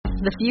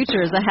The future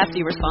is a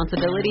hefty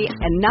responsibility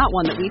and not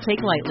one that we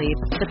take lightly.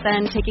 But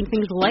then taking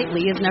things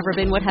lightly has never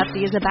been what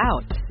Hefty is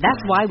about. That's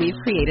why we've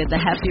created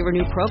the Hefty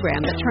Renew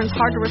program that turns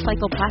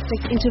hard-to-recycle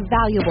plastics into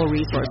valuable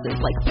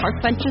resources like park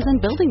benches and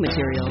building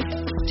materials.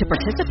 To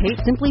participate,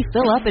 simply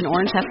fill up an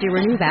orange Hefty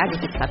Renew bag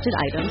with accepted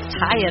items,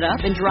 tie it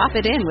up, and drop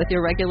it in with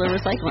your regular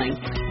recycling.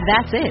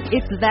 That's it.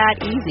 It's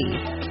that easy.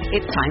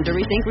 It's time to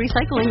rethink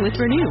recycling with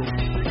Renew.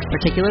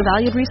 Particular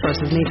valued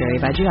resources may vary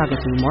by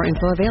geography. More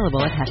info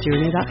available at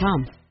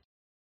heftyrenew.com.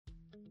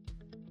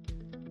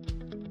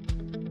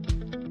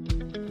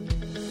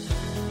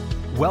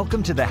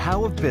 Welcome to The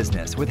How of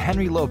Business with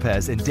Henry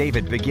Lopez and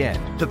David Begin,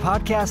 the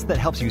podcast that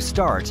helps you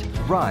start,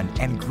 run,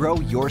 and grow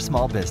your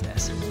small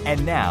business.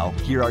 And now,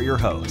 here are your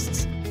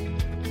hosts.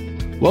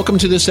 Welcome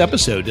to this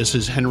episode. This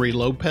is Henry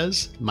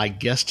Lopez. My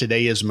guest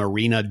today is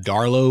Marina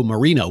Darlow.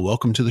 Marina,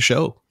 welcome to the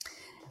show.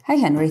 Hi,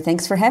 Henry.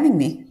 Thanks for having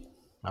me.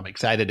 I'm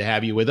excited to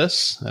have you with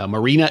us.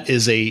 Marina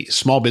is a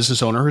small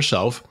business owner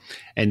herself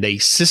and a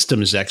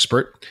systems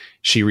expert.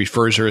 She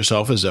refers to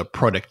herself as a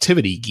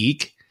productivity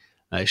geek.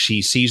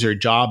 She sees her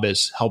job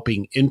as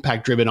helping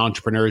impact-driven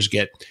entrepreneurs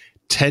get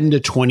 10 to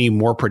 20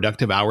 more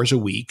productive hours a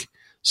week,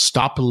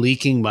 stop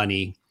leaking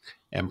money,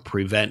 and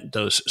prevent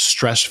those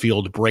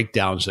stress-fueled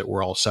breakdowns that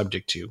we're all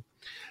subject to.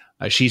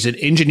 She's an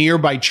engineer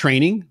by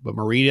training, but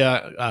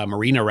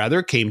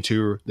Marina came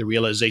to the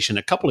realization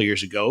a couple of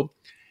years ago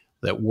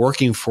that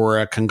working for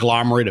a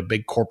conglomerate, a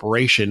big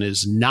corporation,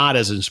 is not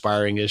as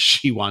inspiring as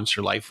she wants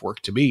her life work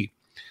to be.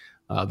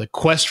 The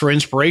quest for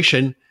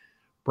inspiration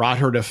brought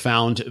her to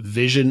found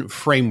Vision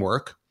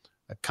Framework,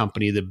 a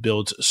company that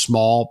builds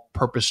small,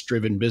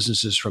 purpose-driven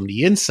businesses from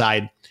the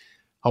inside,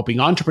 helping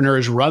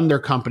entrepreneurs run their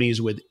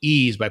companies with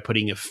ease by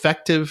putting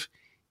effective,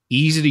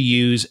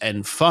 easy-to-use,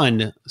 and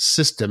fun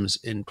systems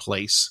in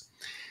place.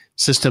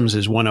 Systems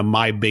is one of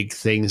my big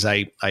things.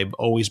 I've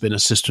always been a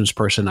systems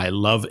person. I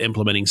love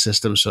implementing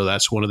systems, so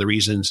that's one of the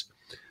reasons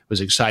I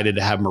was excited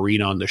to have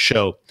Marina on the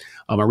show.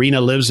 Marina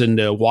lives in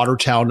the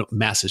Watertown,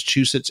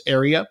 Massachusetts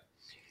area.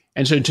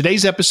 And so in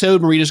today's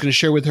episode, Marina's going to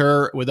share with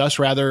us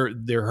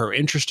her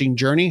interesting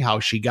journey, how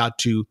she got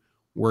to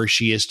where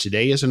she is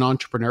today as an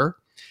entrepreneur.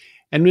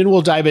 And then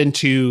we'll dive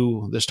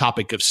into this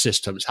topic of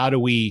systems. How do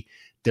we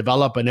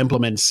develop and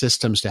implement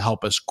systems to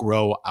help us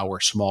grow our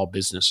small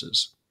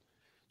businesses?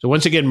 So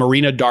once again,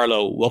 Marina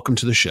Darlow, welcome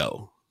to the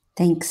show.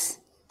 Thanks.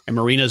 And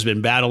Marina's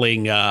been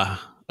battling,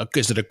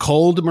 is it a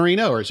cold,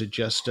 Marina, or is it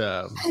just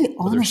I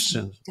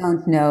honestly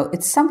don't know.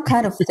 It's some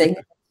kind of thing.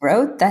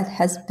 Throat that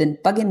has been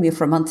bugging me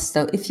for months.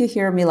 So if you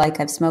hear me like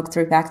I've smoked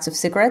 3 packs of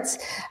cigarettes,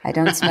 I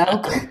don't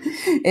smoke.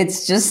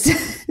 It's just,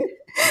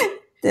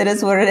 it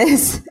is what it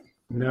is.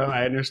 No,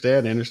 I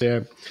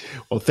understand.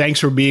 Well, thanks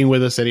for being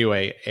with us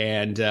anyway.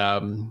 And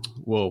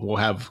we'll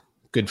have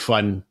good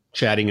fun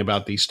chatting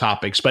about these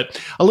topics. But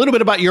a little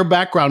bit about your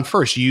background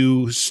first.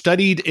 You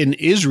studied in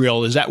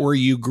Israel. Is that where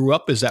you grew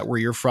up? Is that where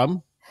you're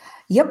from?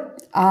 Yep.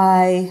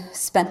 I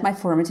spent my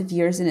formative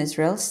years in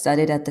Israel,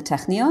 studied at the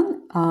Technion,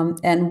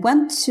 and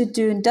went to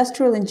do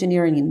industrial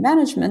engineering and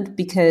management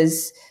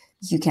because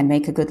you can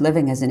make a good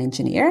living as an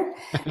engineer.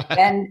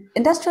 And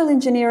industrial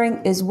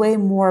engineering is way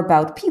more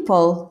about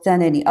people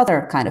than any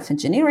other kind of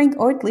engineering,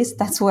 or at least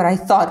that's what I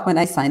thought when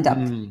I signed up.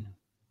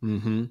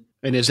 Mm-hmm.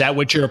 And is that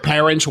what your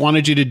parents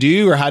wanted you to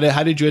do, or how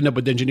did you end up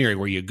with engineering?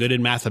 Were you good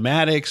in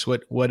mathematics?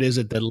 What is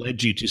it that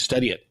led you to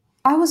study it?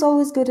 I was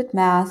always good at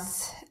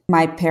math.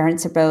 My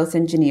parents are both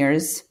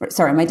engineers.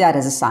 Sorry, my dad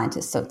is a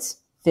scientist, so it's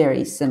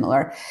very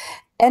similar.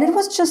 And it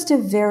was just a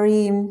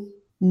very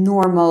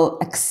normal,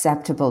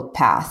 acceptable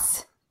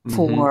path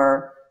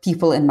for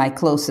people in my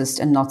closest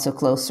and not so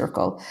close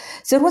circle.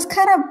 So it was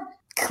kind of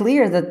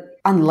clear that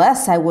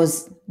unless I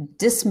was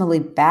dismally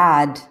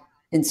bad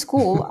in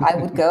school, I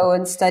would go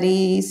and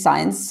study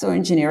science or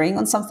engineering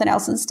on something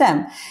else in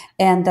STEM.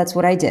 And that's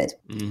what I did.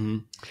 Mm-hmm.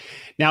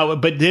 Now,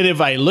 but then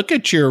if I look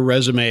at your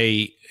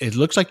resume, it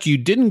looks like you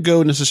didn't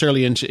go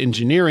necessarily into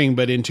engineering,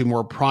 but into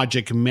more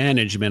project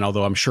management,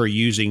 although I'm sure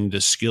using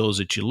the skills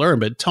that you learned.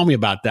 But tell me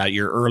about that,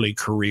 your early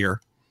career.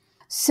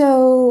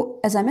 So,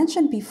 as I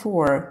mentioned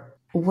before,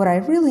 what I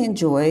really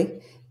enjoy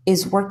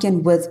is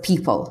working with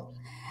people.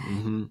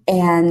 Mm-hmm.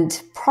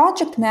 And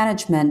project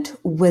management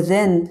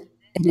within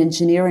an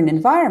engineering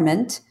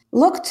environment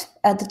looked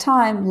at the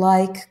time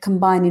like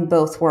combining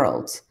both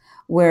worlds,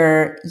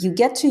 where you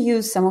get to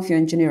use some of your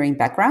engineering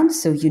background,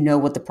 so you know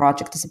what the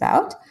project is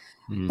about,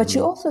 but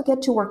you also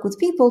get to work with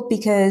people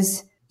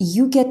because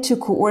you get to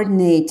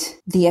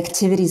coordinate the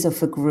activities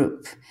of a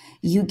group.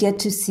 You get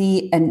to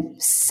see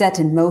and set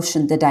in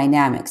motion the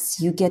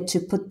dynamics. You get to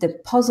put the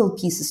puzzle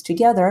pieces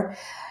together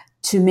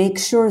to make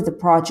sure the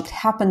project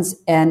happens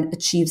and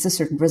achieves a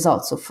certain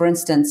result. So for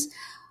instance,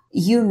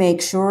 you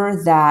make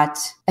sure that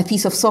a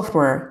piece of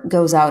software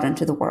goes out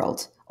into the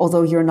world,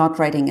 although you're not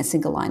writing a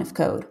single line of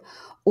code.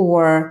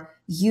 Or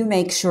you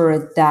make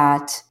sure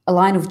that a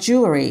line of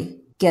jewelry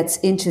gets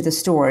into the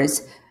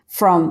stores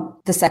from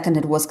the second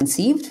it was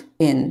conceived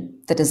in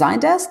the design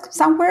desk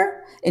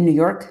somewhere in New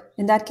York,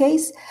 in that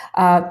case,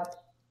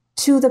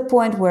 to the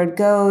point where it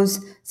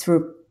goes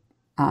through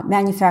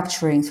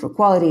manufacturing, through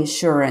quality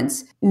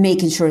assurance,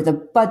 making sure the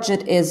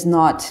budget is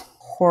not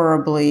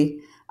horribly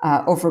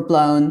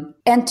overblown,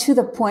 and to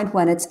the point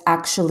when it's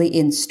actually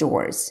in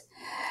stores.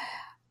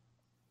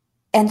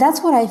 And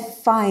that's what I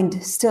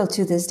find still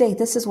to this day.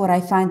 This is what I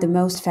find the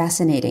most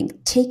fascinating.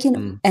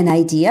 Taking an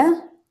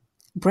idea,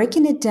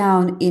 breaking it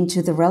down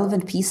into the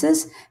relevant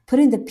pieces,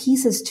 putting the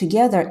pieces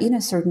together in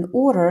a certain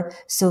order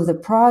so the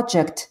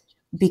project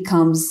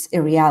becomes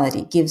a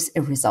reality, gives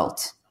a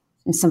result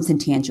and something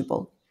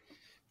tangible.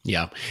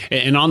 Yeah.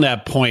 And on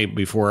that point,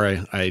 before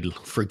I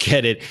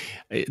forget it,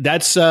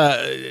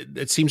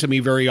 it seems to me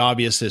very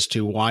obvious as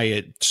to why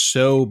it's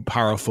so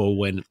powerful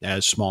when,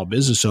 as small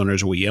business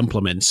owners, we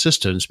implement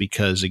systems,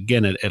 because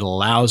again, it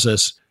allows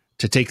us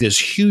to take this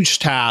huge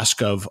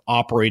task of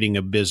operating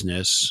a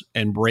business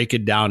and break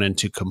it down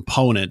into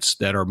components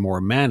that are more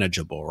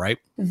manageable, right?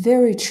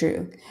 Very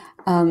true.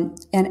 And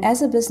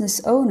as a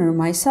business owner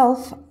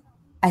myself,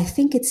 I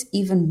think it's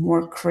even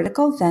more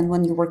critical than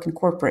when you work in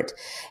corporate.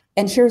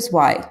 And here's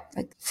why.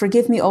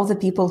 Forgive me, all the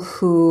people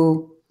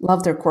who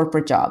love their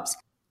corporate jobs.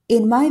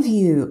 In my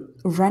view,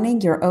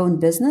 running your own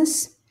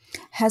business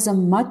has a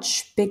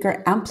much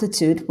bigger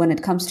amplitude when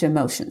it comes to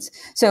emotions.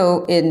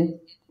 So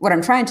what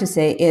I'm trying to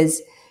say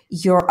is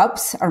your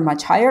ups are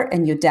much higher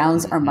and your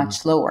downs are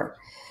much lower.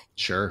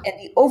 Sure. And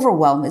the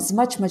overwhelm is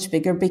much, much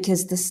bigger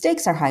because the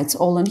stakes are high. It's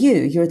all on you.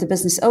 You're the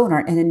business owner.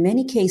 And in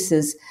many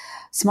cases,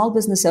 small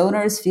business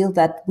owners feel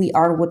that we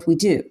are what we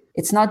do.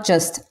 It's not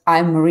just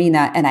I'm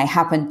Marina and I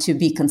happen to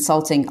be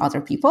consulting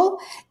other people.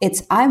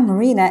 It's I'm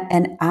Marina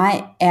and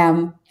I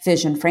am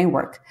Vision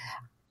Framework.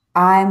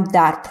 I'm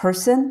that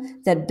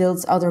person that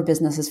builds other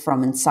businesses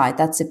from inside.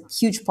 That's a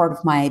huge part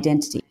of my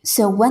identity.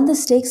 So when the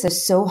stakes are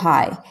so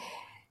high,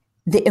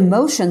 the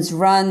emotions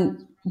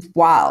run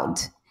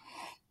wild.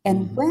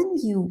 And when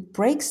you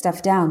break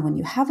stuff down, when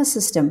you have a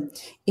system,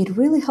 it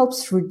really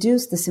helps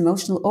reduce this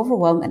emotional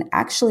overwhelm and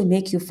actually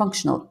make you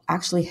functional,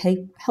 actually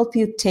help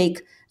you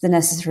take the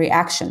necessary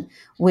action,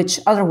 which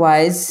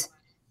otherwise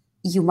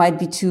you might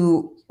be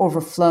too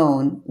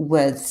overflown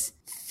with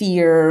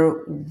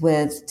fear,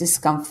 with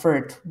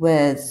discomfort,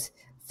 with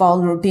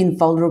being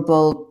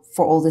vulnerable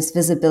for all this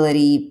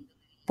visibility,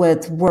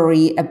 with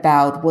worry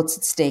about what's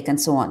at stake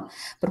and so on.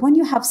 But when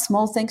you have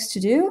small things to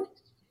do,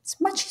 it's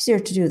much easier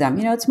to do them.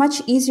 It's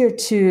much easier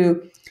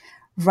to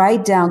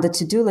write down the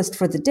to-do list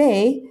for the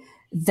day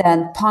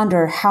than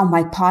ponder how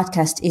my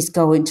podcast is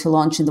going to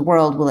launch in the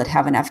world. Will it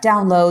have enough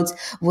downloads?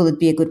 Will it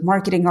be a good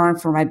marketing arm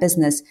for my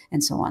business?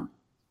 And so on.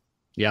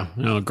 Yeah,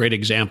 great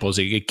examples.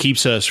 It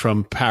keeps us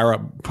from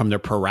the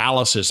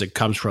paralysis that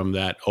comes from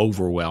that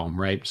overwhelm,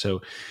 right?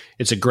 So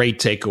it's a great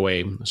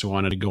takeaway. So I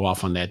wanted to go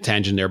off on that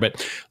tangent there.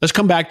 But let's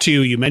come back to,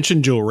 you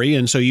mentioned jewelry.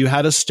 And so you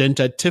had a stint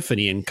at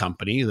Tiffany &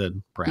 Company,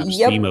 perhaps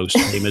the most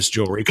famous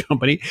jewelry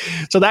company.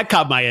 So that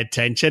caught my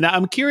attention.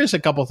 I'm curious a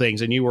couple things.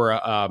 And you were,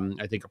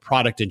 I think, a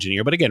product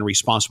engineer, but again,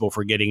 responsible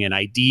for getting an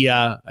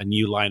idea, a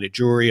new line of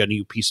jewelry, a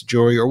new piece of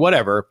jewelry or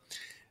whatever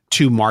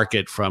to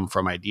market, from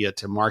idea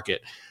to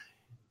market.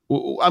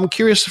 I'm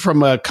curious,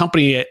 from a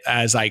company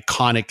as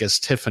iconic as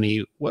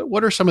Tiffany,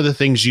 what are some of the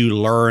things you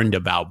learned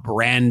about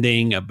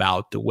branding,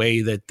 about the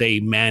way that they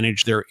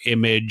manage their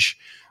image,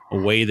 a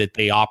way that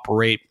they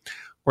operate?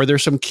 Were there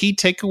some key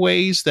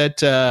takeaways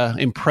that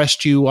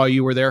impressed you while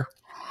you were there?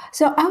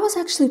 So I was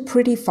actually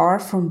pretty far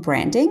from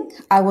branding.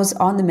 I was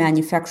on the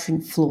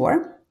manufacturing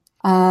floor.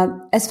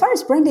 As far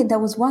as branding, that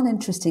was one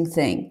interesting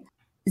thing.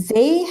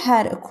 They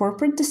had a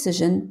corporate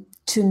decision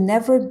to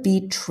never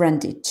be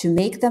trendy, to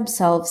make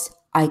themselves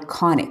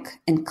iconic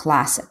and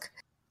classic.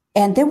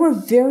 And they were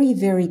very,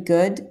 very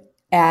good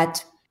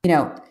at,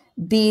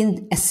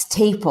 being a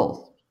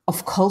staple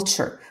of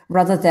culture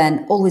rather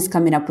than always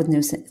coming up with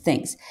new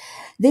things.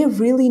 They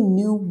really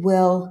knew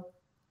well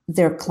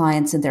their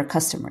clients and their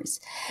customers.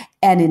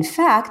 And in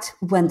fact,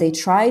 when they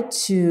tried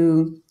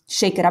to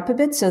shake it up a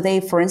bit, so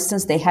for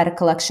instance, they had a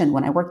collection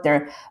when I worked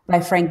there by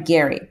Frank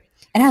Gehry.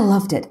 And I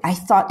loved it. I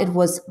thought it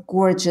was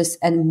gorgeous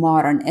and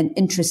modern and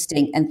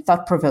interesting and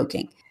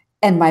thought-provoking.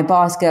 And my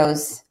boss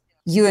goes,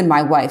 you and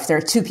my wife, there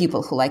are two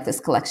people who like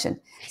this collection.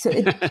 So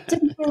it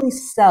didn't really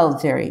sell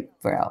very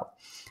well.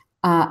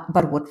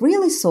 But what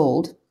really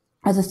sold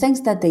are the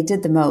things that they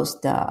did the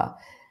most, the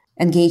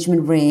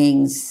engagement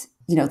rings,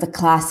 the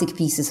classic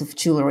pieces of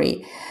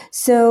jewelry.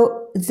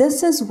 So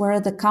this is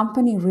where the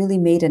company really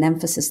made an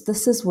emphasis.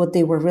 This is what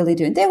they were really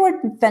doing. They were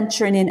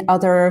venturing in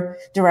other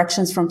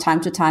directions from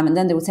time to time. And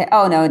then they would say,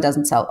 oh, no, it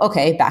doesn't sell.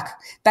 Okay,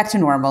 back to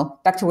normal,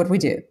 back to what we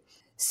do.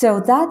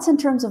 So that's in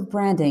terms of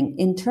branding.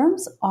 In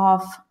terms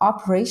of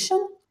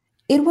operation,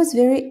 it was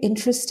very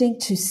interesting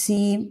to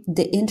see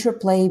the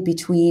interplay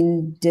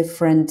between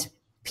different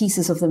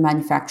pieces of the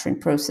manufacturing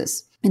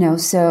process.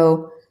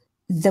 So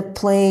the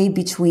play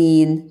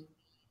between,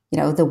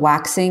 the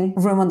waxing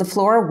room on the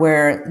floor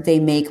where they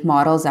make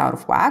models out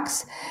of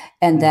wax.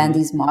 And then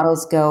these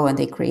models go and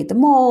they create the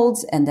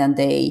molds and then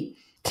they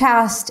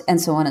cast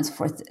and so on and so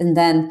forth. And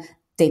then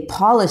they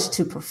polish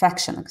to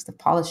perfection because the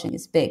polishing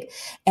is big,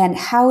 and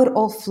how it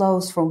all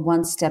flows from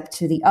one step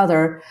to the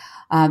other,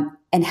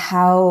 and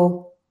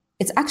how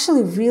it's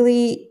actually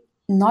really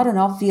not an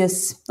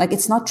obvious, like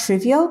it's not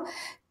trivial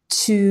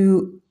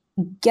to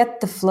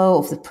get the flow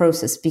of the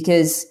process,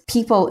 because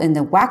people in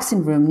the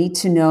waxing room need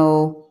to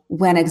know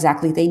when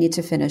exactly they need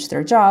to finish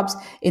their jobs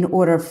in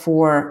order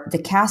for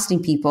the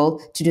casting people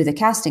to do the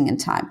casting in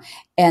time.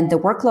 And the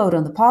workload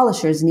on the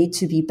polishers need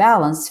to be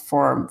balanced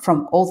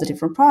from all the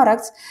different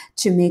products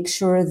to make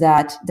sure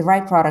that the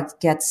right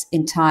product gets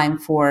in time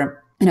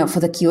for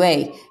the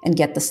QA and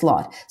get the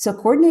slot. So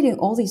coordinating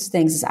all these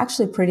things is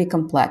actually pretty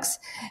complex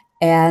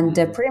and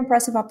a pretty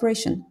impressive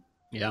operation.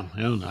 Yeah,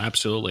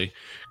 absolutely.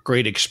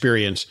 Great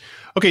experience.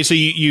 Okay, so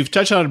you've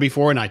touched on it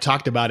before, and I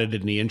talked about it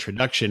in the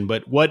introduction,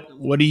 but what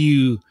do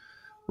you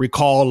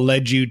recall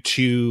led you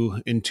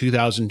to, in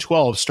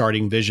 2012,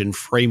 starting Vision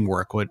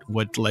Framework?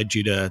 What led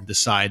you to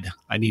decide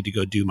I need to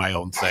go do my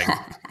own thing?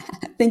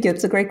 Thank you.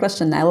 It's a great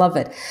question. I love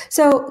it.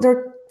 So there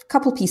are a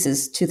couple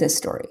pieces to this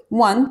story.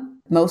 One,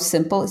 most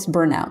simple, is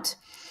burnout.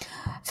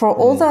 For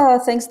all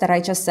the things that I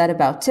just said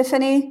about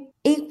Tiffany,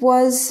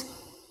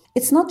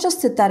 it's not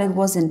just that it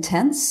was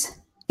intense.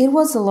 It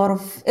was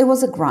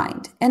a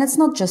grind. And it's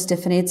not just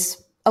Tiffany,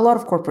 it's a lot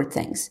of corporate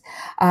things.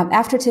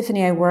 After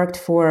Tiffany, I worked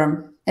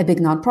for a big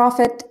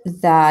nonprofit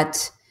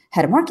that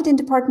had a marketing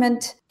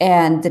department,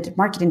 and the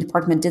marketing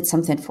department did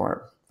something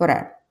for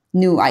a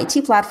new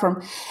IT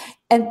platform.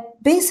 And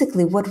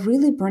basically what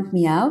really burnt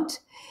me out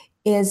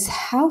is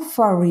how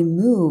far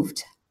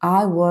removed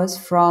I was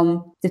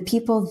from the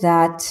people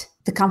that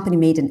the company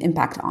made an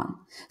impact on.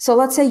 So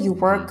let's say you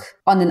work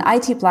on an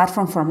IT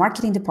platform for a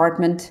marketing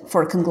department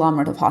for a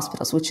conglomerate of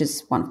hospitals, which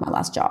is one of my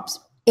last jobs.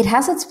 It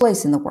has its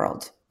place in the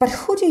world, but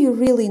who do you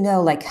really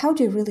know? Like, how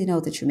do you really know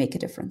that you make a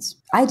difference?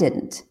 I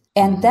didn't.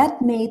 And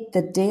that made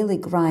the daily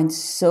grind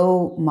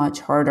so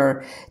much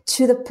harder,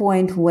 to the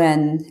point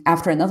when,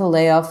 after another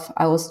layoff,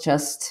 I was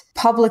just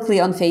publicly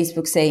on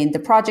Facebook saying the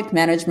project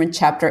management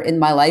chapter in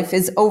my life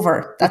is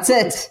over. That's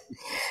it.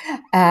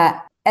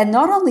 And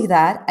not only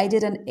that, I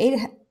did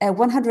a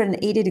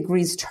 180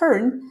 degrees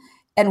turn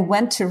and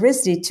went to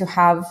RISD to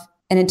have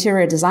an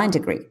interior design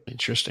degree.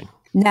 Interesting.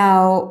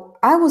 Now,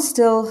 I was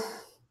still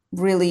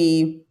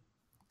really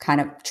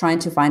kind of trying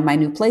to find my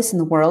new place in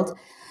the world.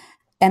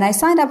 And I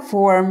signed up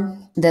for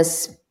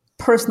this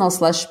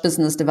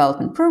personal/business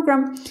development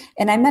program,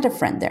 and I met a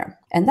friend there.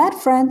 And that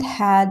friend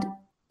had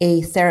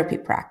a therapy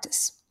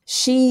practice.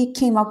 She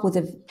came up with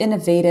an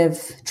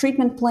innovative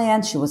treatment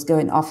plan. She was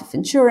going off of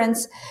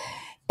insurance,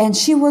 and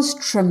she was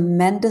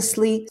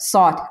tremendously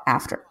sought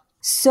after.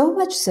 So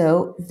much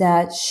so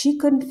that she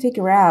couldn't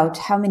figure out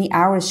how many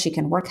hours she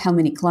can work, how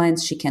many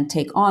clients she can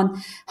take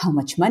on, how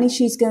much money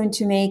she's going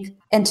to make.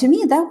 And to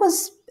me, that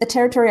was a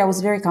territory I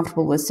was very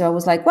comfortable with. So I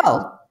was like,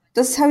 well,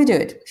 this is how you do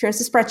it. Here's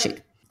a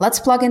spreadsheet. Let's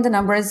plug in the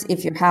numbers.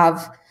 If you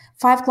have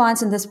 5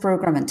 clients in this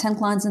program and 10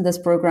 clients in this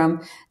program,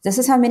 this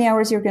is how many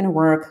hours you're going to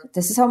work.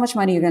 This is how much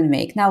money you're going to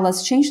make. Now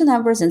let's change the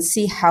numbers and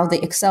see how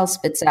the Excel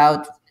spits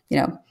out,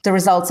 the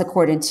results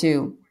according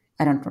to,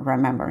 I don't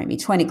remember, maybe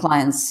 20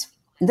 clients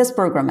in this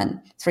program and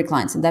 3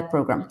 clients in that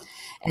program.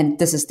 And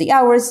this is the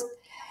hours.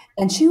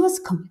 And she was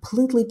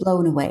completely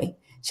blown away.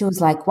 She was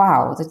like,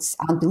 wow, that's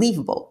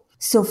unbelievable.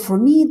 So for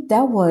me,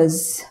 that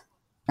was,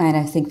 and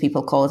I think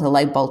people call it a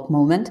light bulb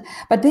moment,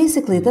 but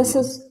basically this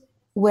is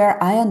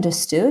where I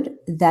understood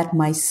that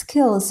my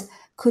skills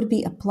could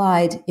be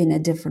applied in a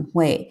different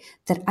way,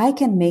 that I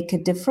can make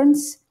a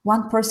difference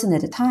one person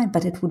at a time,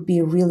 but it would be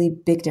a really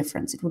big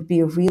difference. It would be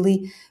a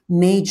really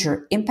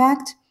major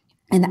impact.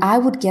 And I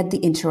would get the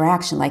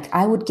interaction, like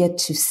I would get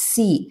to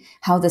see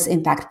how this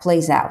impact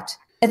plays out.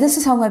 And this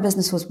is how my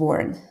business was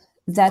born.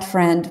 That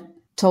friend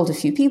told a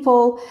few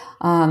people,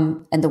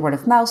 and the word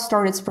of mouth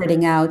started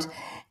spreading out.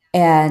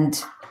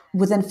 And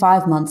within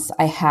 5 months,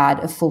 I had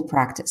a full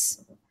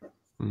practice.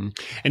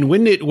 And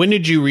when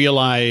did you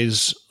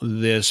realize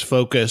this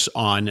focus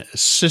on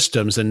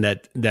systems, and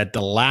that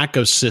the lack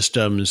of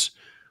systems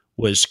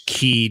was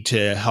key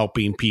to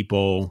helping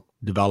people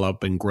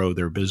develop and grow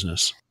their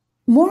business?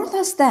 More or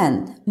less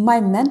then.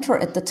 My mentor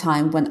at the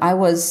time, when I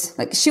was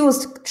she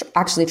was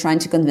actually trying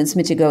to convince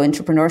me to go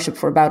entrepreneurship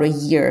for about a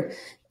year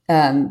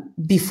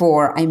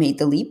before I made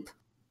the leap.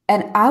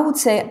 And I would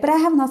say, but I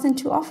have nothing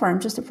to offer. I'm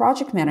just a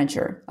project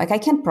manager. I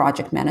can't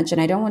project manage, and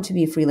I don't want to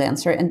be a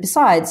freelancer. And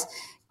besides,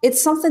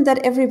 it's something that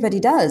everybody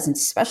does, and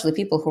especially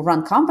people who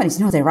run companies.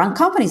 They run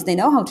companies. They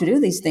know how to do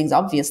these things,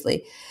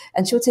 obviously.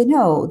 And she would say,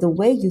 no, the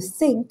way you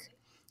think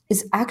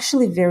is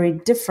actually very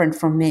different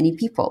from many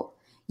people.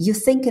 You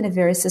think in a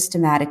very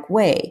systematic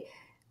way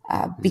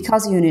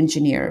because you're an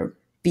engineer,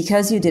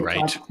 because you did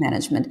project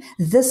management.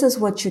 This is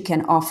what you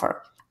can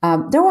offer.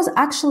 There was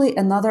actually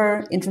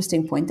another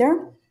interesting point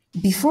there.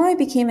 Before I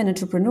became an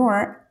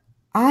entrepreneur,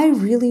 I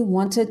really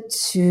wanted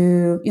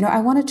to, I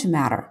wanted to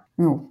matter.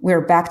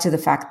 We're back to the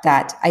fact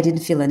that I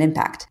didn't feel an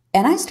impact.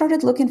 And I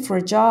started looking for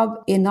a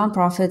job in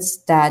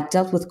nonprofits that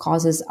dealt with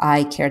causes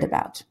I cared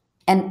about.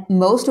 And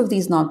most of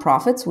these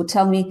nonprofits would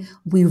tell me,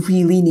 we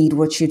really need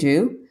what you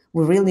do.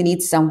 We really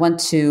need someone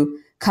to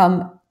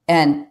come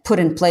and put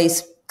in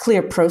place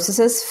clear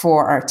processes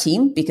for our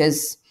team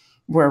because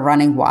we're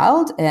running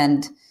wild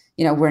and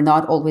we're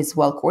not always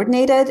well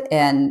coordinated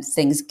and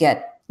things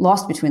get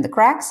lost between the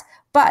cracks,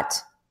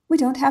 but we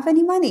don't have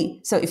any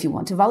money. So if you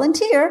want to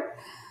volunteer,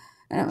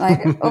 and I'm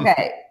like,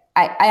 okay,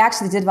 I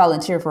actually did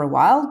volunteer for a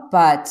while,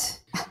 but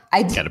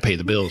I got to pay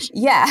the bills.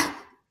 Yeah.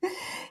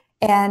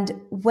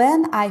 And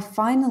when I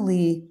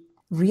finally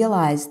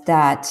realized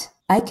that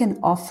I can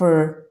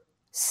offer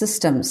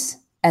systems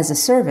as a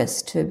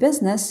service to a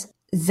business,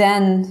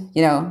 then,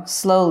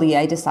 slowly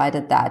I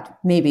decided that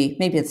maybe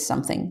it's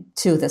something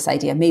to this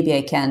idea. Maybe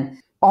I can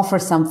offer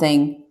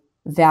something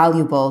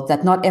valuable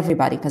that not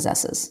everybody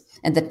possesses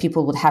and that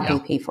people would happily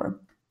pay for.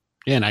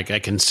 Yeah, and I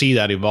can see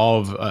that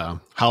evolve,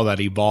 how that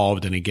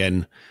evolved. And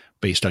again,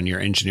 based on your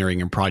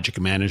engineering and project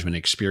management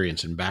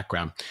experience and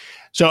background.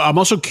 So I'm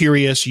also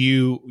curious,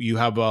 you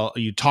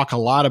talk a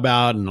lot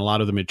about, and a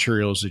lot of the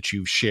materials that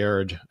you've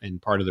shared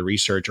and part of the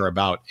research are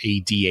about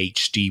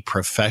ADHD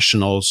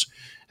professionals.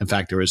 In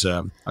fact, there was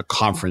a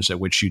conference at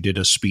which you did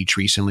a speech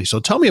recently. So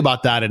tell me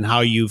about that and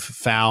how you've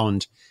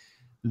found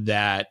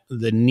that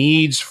the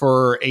needs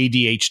for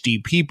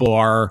ADHD people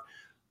are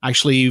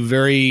actually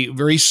very,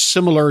 very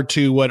similar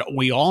to what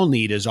we all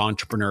need as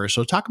entrepreneurs.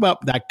 So talk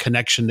about that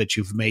connection that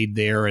you've made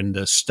there and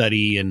the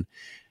study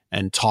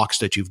and talks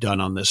that you've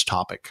done on this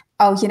topic.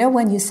 Oh,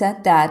 when you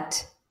said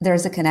that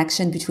there's a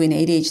connection between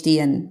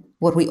ADHD and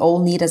what we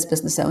all need as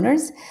business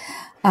owners,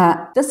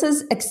 this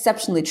is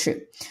exceptionally true.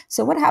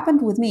 So what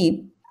happened with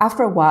me,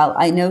 after a while,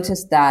 I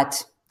noticed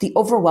that the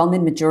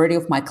overwhelming majority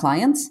of my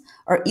clients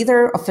are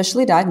either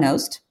officially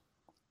diagnosed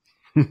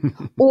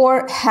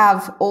or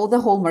have all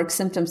the hallmark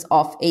symptoms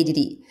of ADD.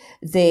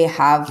 They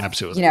have,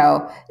 absolutely,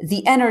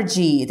 the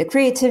energy, the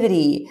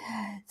creativity,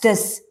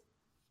 this,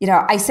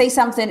 I say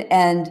something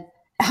and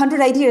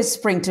 100 ideas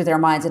spring to their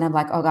minds. And I'm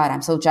like, oh God,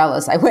 I'm so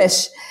jealous. I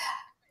wish.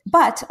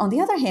 But on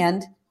the other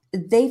hand,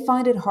 they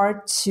find it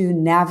hard to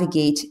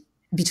navigate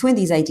between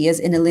these ideas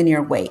in a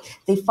linear way.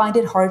 They find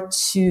it hard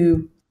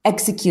to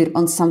execute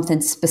on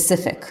something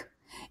specific.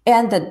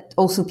 And that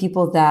also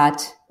people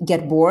that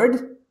get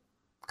bored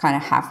kind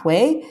of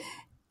halfway,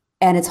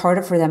 and it's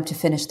harder for them to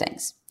finish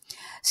things.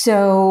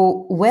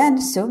 So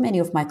when so many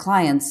of my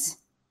clients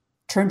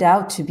turned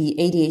out to be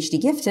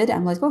ADHD gifted,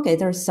 I'm like, okay,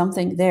 there's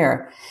something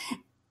there.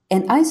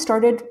 And I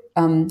started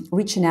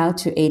reaching out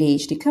to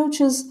ADHD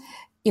coaches,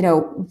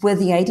 with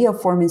the idea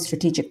of forming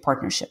strategic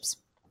partnerships.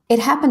 It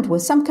happened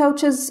with some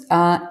coaches,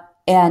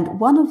 and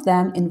one of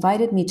them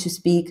invited me to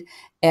speak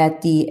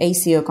at the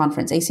ACO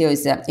conference. ACO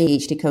is the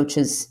ADHD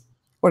Coaches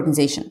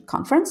Organization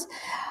Conference,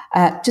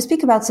 to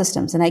speak about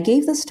systems. And I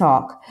gave this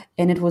talk,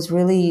 and it was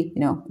really,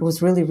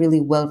 really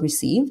well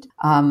received.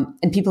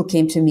 And people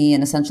came to me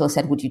and essentially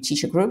said, would you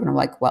teach a group? And I'm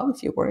like, well,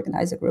 if you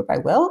organize a group, I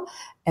will.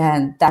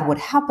 And that would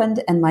happen.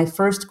 And my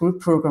first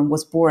group program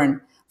was born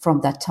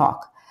from that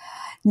talk.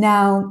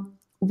 Now,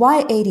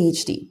 why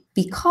ADHD?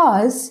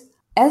 Because,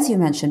 as you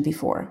mentioned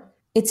before,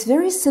 it's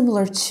very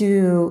similar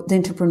to the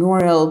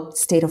entrepreneurial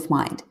state of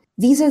mind.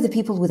 These are the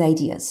people with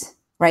ideas,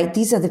 right?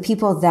 These are the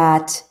people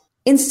that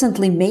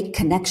instantly make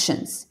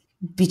connections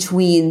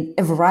between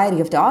a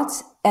variety of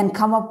dots and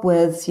come up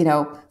with,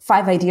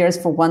 5 ideas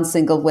for one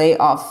single way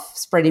of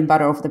spreading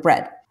butter over the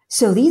bread.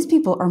 So these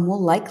people are more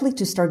likely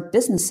to start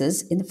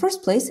businesses in the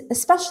first place,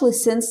 especially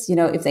since,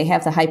 if they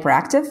have the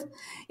hyperactive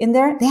in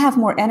there, they have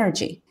more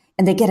energy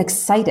and they get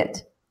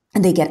excited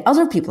and they get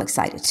other people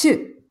excited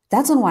too.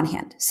 That's on one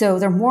hand. So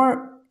there are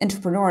more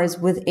entrepreneurs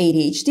with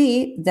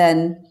ADHD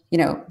than,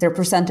 their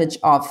percentage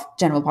of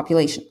general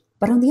population.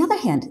 But on the other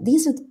hand,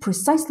 these are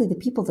precisely the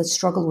people that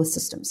struggle with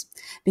systems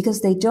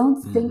because they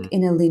don't think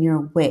in a linear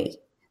way.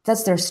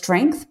 That's their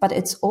strength, but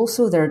it's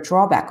also their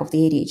drawback of the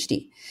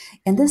ADHD.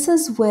 And this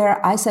is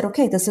where I said,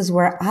 okay, this is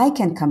where I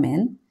can come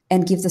in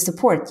and give the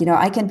support.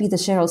 I can be the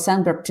Sheryl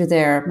Sandberg to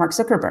their Mark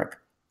Zuckerberg.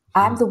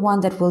 I'm the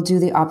one that will do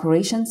the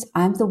operations.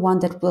 I'm the one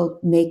that will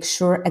make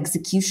sure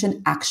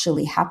execution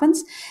actually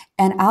happens.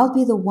 And I'll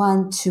be the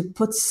one to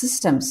put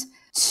systems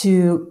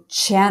to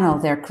channel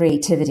their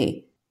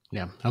creativity.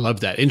 Yeah, I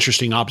love that.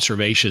 Interesting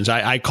observations.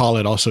 I call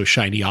it also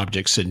shiny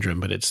object syndrome,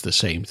 but it's the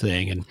same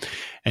thing.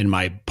 And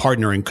my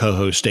partner and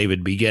co-host,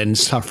 David Begin,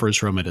 suffers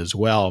from it as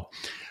well.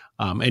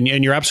 And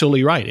you're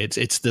absolutely right.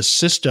 It's the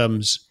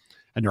systems,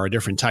 and there are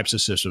different types of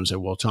systems that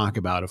we'll talk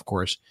about, of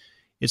course.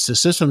 It's the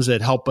systems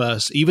that help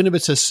us, even if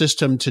it's a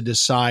system to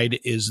decide,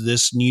 is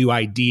this new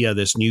idea,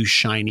 this new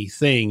shiny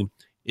thing,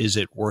 is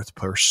it worth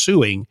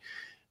pursuing?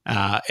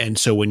 And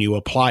so when you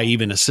apply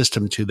even a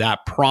system to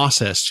that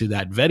process, to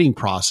that vetting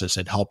process,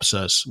 it helps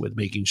us with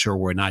making sure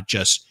we're not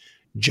just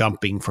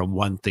jumping from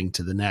one thing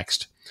to the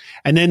next.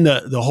 And then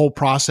the whole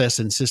process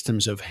and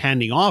systems of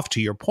handing off,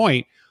 to your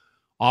point,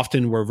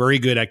 often we're very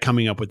good at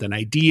coming up with an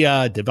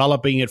idea,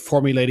 developing it,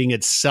 formulating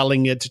it,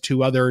 selling it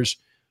to others.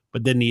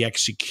 But then the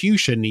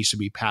execution needs to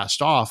be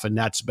passed off, and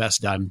that's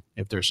best done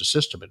if there's a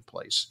system in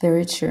place.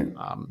 Very true.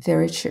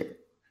 Very true.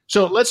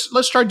 So let's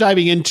start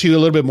diving into a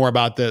little bit more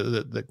about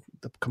the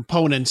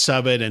components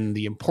of it and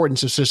the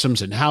importance of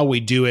systems and how we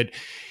do it.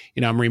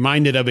 I'm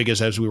reminded of it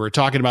because as we were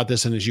talking about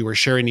this and as you were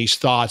sharing these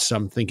thoughts,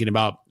 I'm thinking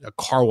about a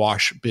car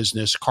wash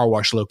business, car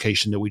wash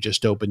location that we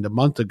just opened a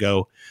month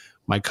ago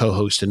my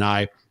co-host and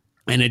I.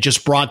 And it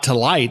just brought to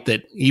light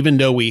that even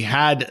though we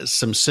had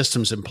some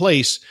systems in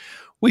place,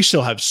 we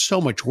still have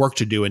so much work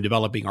to do in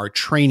developing our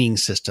training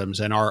systems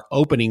and our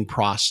opening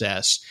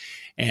process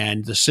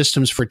and the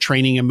systems for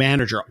training a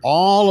manager.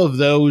 All of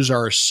those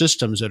are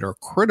systems that are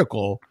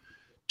critical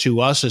to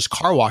us as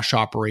car wash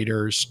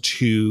operators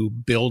to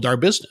build our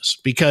business.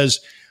 Because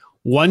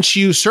once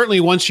you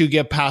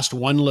get past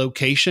one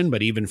location,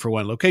 but even for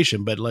one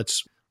location, but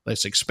let's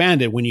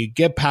expand it. When you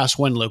get past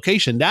one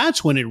location,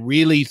 that's when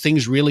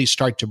things really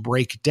start to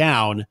break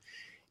down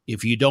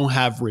if you don't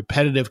have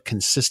repetitive,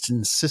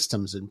 consistent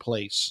systems in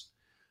place.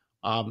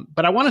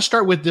 But I want to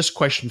start with this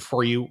question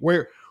for you.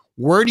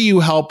 Where do you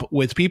help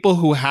with people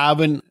who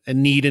have a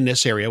need in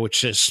this area,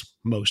 which is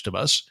most of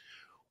us?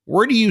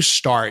 Where do you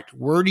start?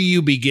 Where do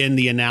you begin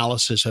the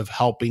analysis of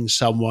helping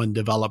someone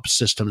develop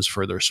systems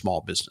for their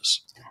small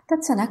business?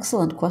 That's an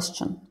excellent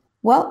question.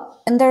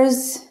 Well, and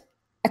there's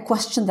a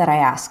question that I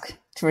ask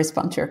to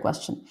respond to your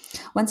question.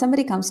 When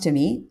somebody comes to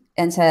me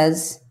and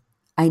says,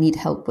 I need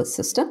help with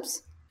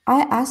systems,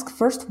 I ask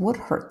first, what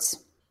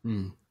hurts?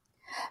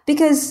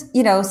 Because,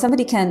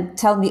 somebody can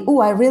tell me,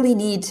 I really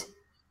need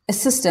a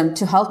system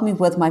to help me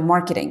with my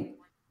marketing.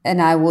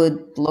 And I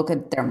would look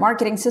at their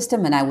marketing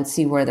system and I would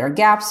see where there are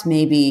gaps.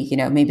 Maybe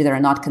they're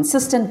not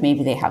consistent.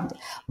 Maybe they have.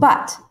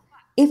 But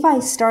if I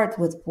start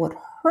with what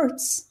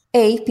hurts,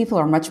 A, people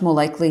are much more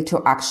likely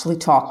to actually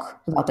talk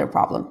about their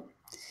problem.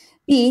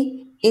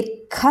 B,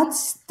 it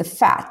cuts the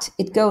fat.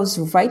 It goes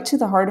right to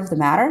the heart of the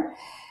matter,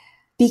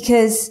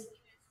 because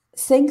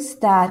things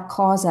that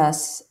cause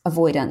us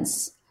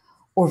avoidance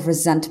or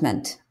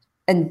resentment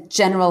and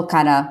general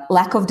kind of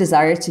lack of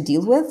desire to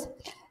deal with,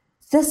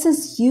 this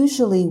is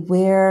usually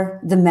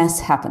where the mess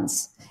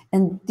happens.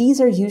 And these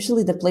are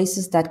usually the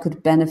places that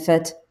could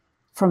benefit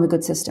from a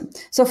good system.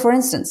 So for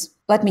instance,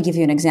 let me give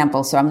you an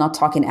example. So I'm not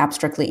talking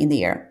abstractly in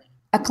the air.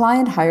 A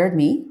client hired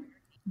me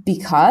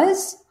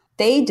because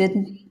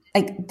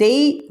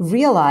they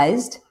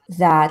realized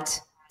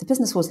that the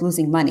business was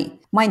losing money.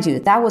 Mind you,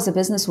 that was a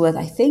business with,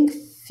 I think,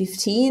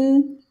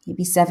 15,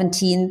 maybe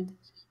 17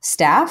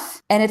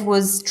 staff. And it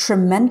was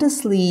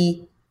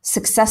tremendously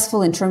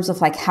successful in terms of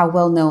how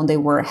well known they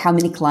were, how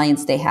many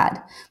clients they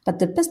had. But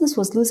the business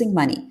was losing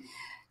money.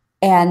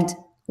 And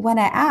when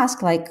I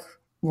asked,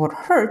 what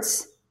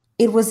hurts,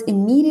 it was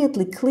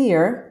immediately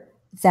clear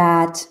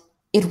that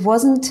it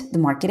wasn't the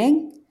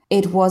marketing,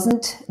 it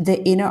wasn't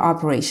the inner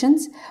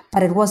operations,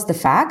 but it was the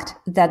fact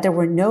that there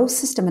were no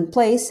system in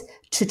place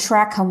to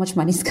track how much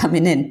money's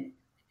coming in,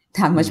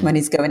 how much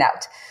money's going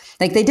out.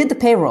 They did the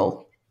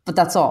payroll, but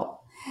that's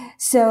all.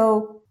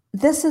 So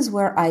this is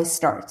where I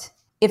start.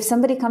 If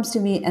somebody comes to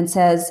me and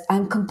says,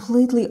 I'm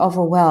completely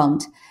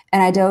overwhelmed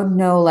and I don't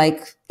know,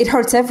 it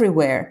hurts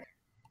everywhere.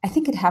 I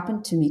think it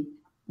happened to me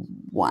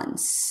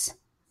once.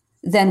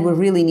 Then we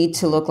really need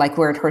to look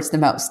where it hurts the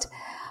most.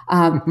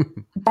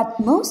 But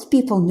most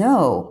people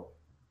know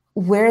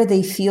where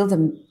they feel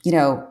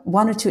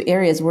one or two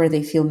areas where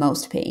they feel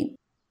most pain.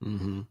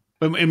 Mm-hmm.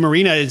 And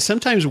Marina,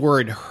 sometimes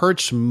where it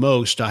hurts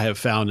most, I have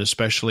found,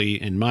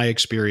 especially in my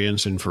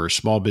experience and for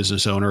small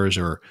business owners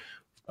or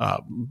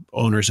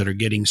owners that are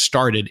getting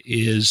started,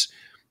 is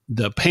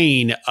the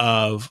pain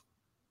of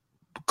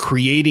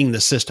creating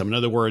the system. In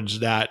other words,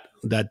 that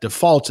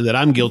default that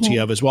I'm guilty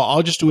of is, well,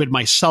 I'll just do it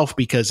myself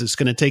because it's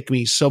going to take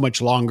me so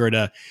much longer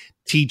to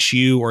teach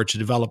you or to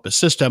develop a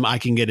system. I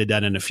can get it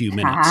done in a few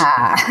minutes.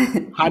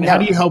 How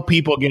do you help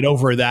people get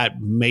over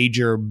that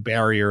major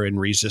barrier and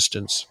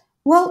resistance?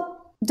 Well,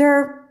 there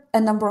are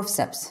a number of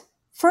steps.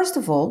 First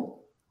of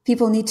all,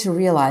 people need to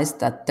realize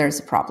that there's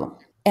a problem.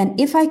 And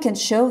if I can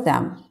show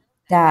them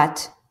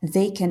that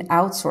they can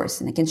outsource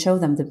and I can show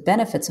them the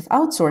benefits of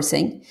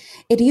outsourcing,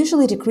 it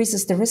usually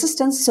decreases the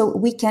resistance so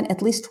we can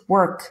at least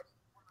work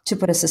to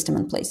put a system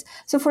in place.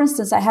 So for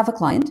instance, I have a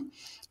client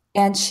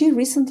and she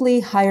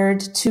recently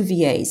hired 2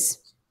 VAs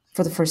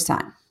for the first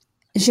time.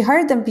 And she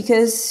hired them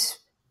because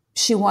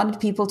she wanted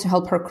people to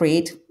help her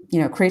create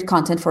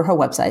content for her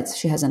websites.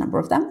 She has a number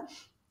of them.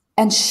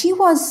 And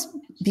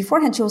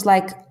beforehand, she was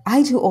like,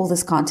 I do all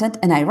this content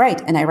and I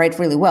write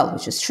really well,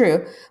 which is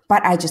true,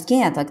 but I just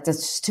can't, that's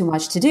just too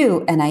much to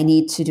do. And I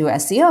need to do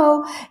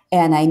SEO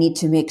and I need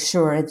to make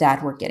sure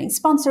that we're getting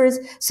sponsors.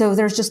 So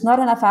there's just not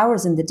enough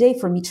hours in the day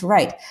for me to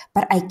write,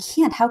 but I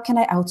can't. How can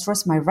I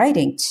outsource my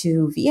writing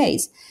to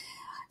VAs?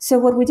 So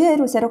what we did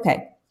was said,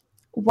 okay,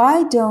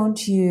 why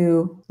don't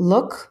you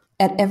look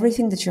at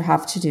everything that you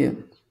have to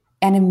do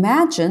and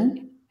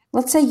imagine,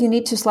 let's say you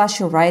need to slash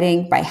your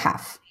writing by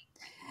half.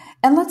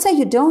 And let's say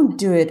you don't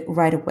do it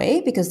right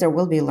away because there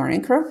will be a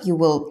learning curve. You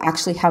will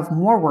actually have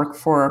more work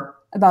for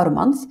about a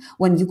month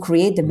when you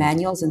create the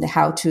manuals and the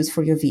how-tos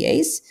for your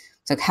VAs.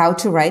 So how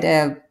to write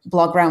a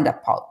blog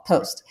roundup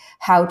post,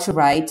 how to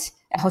write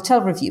a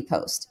hotel review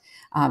post,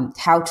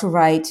 how to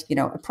write,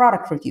 a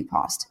product review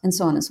post, and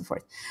so on and so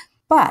forth.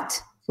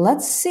 But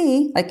let's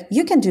see,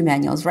 you can do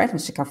manuals, right?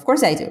 Which, of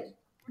course I do.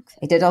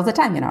 I did all the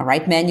time, I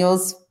write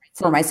manuals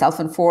for myself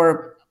and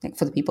for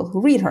the people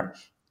who read her.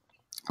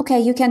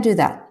 Okay, you can do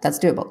that. That's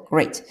doable.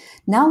 Great.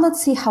 Now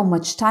let's see how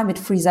much time it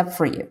frees up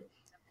for you.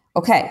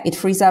 Okay, it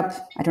frees up,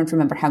 I don't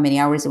remember how many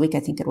hours a week. I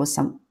think it was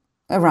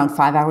around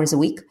 5 hours a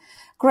week.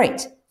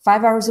 Great.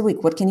 5 hours a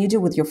week. What can you do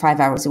with your 5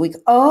 hours a week?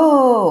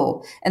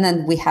 Oh, and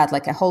then we had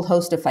like a whole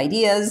host of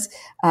ideas.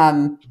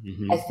 I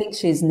think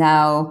she's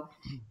now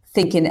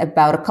thinking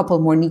about a couple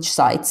more niche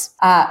sites,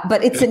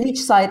 but it's a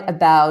niche site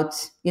about,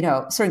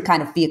 certain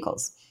kind of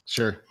vehicles.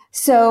 Sure.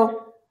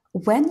 So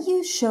when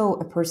you show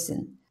a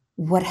person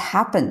what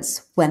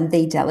happens when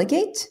they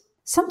delegate,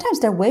 sometimes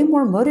they're way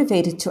more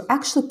motivated to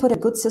actually put a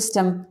good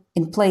system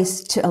in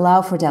place to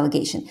allow for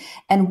delegation.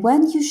 And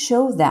when you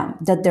show them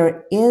that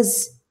there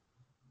is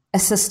a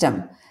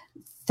system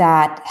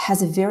that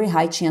has a very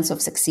high chance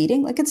of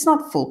succeeding, like it's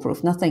not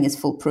foolproof, nothing is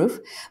foolproof,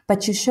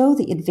 but you show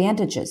the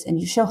advantages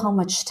and you show how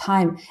much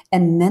time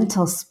and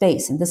mental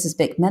space, and this is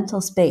big,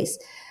 mental space,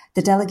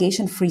 the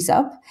delegation frees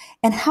up,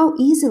 and how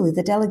easily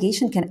the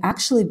delegation can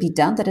actually be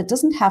done, that it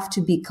doesn't have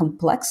to be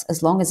complex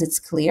as long as it's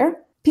clear.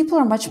 People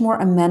are much more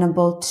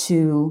amenable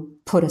to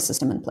put a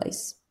system in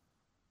place.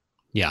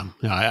 Yeah,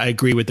 I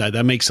agree with that.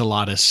 That makes a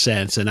lot of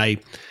sense. And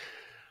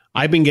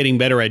I've been getting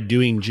better at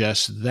doing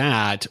just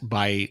that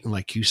by,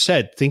 like you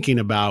said, thinking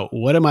about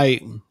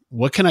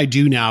what can I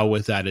do now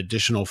with that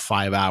additional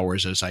 5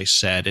 hours, as I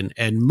said.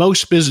 And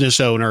most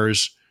business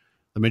owners,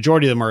 the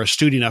majority of them are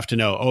astute enough to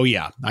know, oh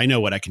yeah, I know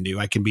what I can do.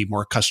 I can be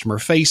more customer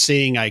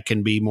facing. I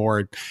can be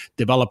more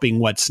developing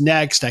what's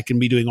next. I can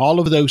be doing all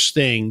of those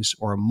things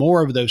or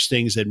more of those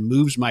things that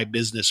moves my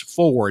business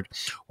forward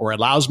or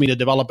allows me to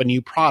develop a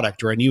new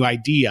product or a new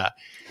idea.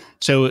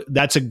 So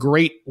that's a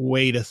great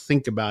way to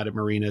think about it,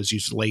 Marina, as you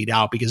laid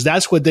out, because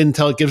that's what then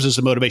gives us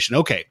a motivation.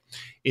 Okay,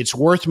 it's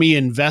worth me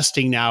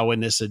investing now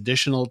in this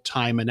additional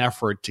time and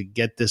effort to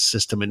get this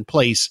system in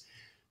place,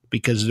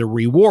 because the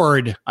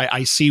reward,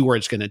 I see where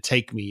it's going to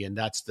take me, and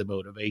that's the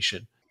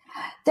motivation.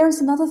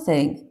 There's another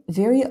thing.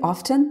 Very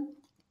often,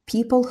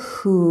 people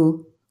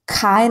who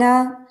kind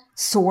of,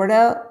 sort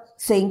of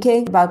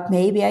thinking about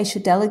maybe I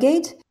should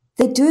delegate,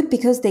 they do it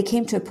because they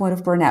came to a point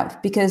of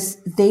burnout, because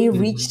they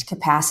reached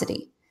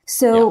capacity.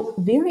 So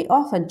very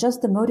often,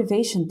 just the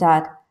motivation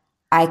that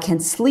I can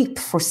sleep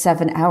for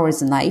 7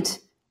 hours a night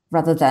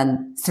rather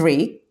than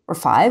 3 or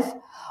 5,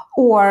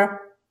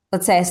 or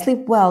let's say I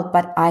sleep well,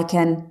 but I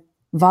can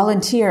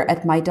volunteer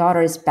at my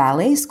daughter's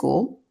ballet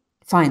school,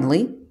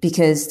 finally,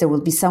 because there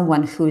will be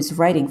someone who is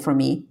writing for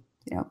me,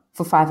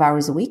 for 5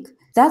 hours a week.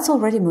 That's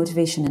already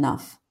motivation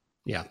enough.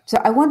 Yeah. So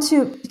I want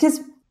to,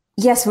 because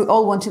yes, we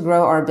all want to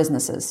grow our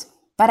businesses,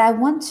 but I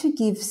want to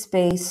give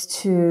space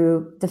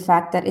to the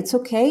fact that it's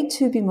okay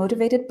to be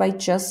motivated by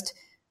just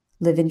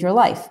living your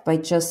life, by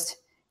just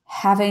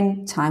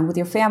having time with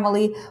your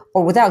family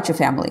or without your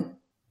family.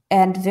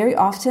 And very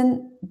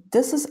often,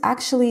 this is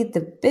actually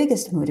the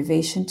biggest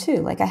motivation too.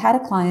 Like I had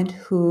a client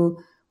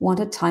who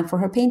wanted time for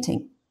her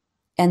painting,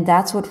 and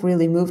that's what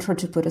really moved her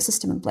to put a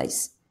system in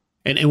place.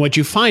 And what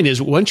you find is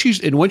once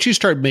you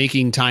start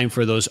making time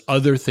for those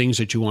other things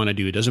that you want to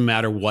do, it doesn't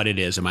matter what it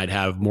is. It might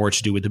have more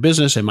to do with the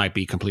business. It might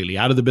be completely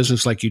out of the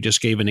business, like you just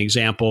gave an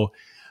example.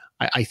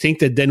 I think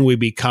that then we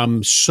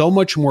become so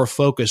much more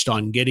focused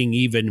on getting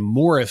even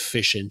more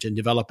efficient and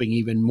developing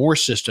even more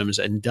systems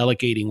and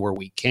delegating where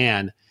we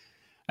can.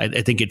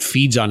 I think it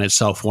feeds on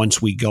itself once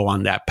we go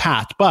on that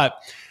path. But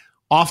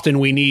often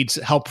we need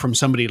help from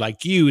somebody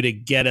like you to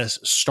get us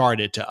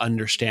started to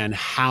understand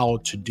how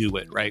to do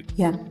it, right?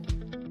 Yeah.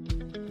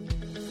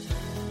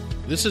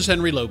 This is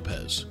Henry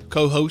Lopez,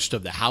 co-host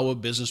of the How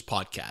of Business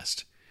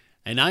podcast,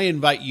 and I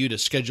invite you to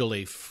schedule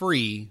a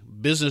free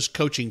business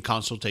coaching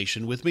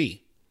consultation with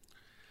me.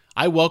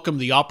 I welcome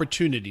the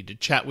opportunity to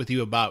chat with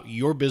you about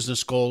your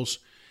business goals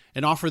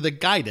and offer the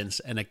guidance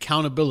and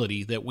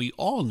accountability that we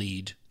all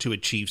need to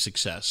achieve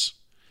success.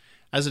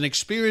 As an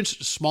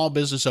experienced small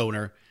business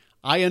owner,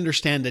 I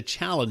understand the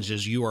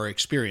challenges you are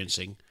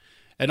experiencing,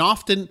 and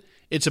often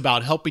it's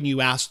about helping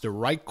you ask the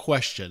right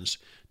questions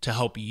to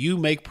help you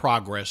make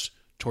progress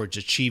towards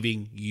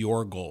achieving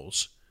your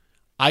goals.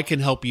 I can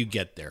help you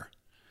get there.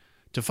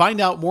 To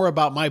find out more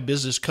about my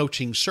business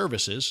coaching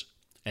services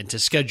and to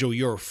schedule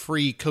your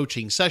free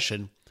coaching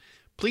session,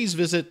 please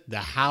visit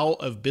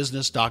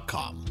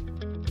thehowofbusiness.com.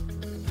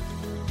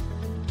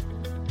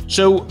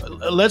 So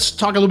let's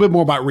talk a little bit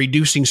more about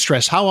reducing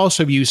stress. How else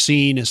have you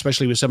seen,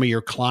 especially with some of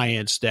your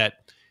clients, that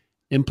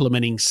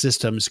implementing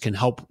systems can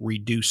help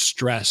reduce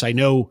stress? I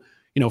know,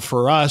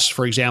 for us,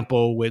 for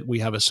example, we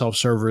have a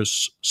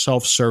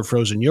self-serve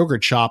frozen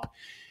yogurt shop,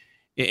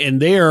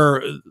 and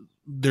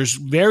there's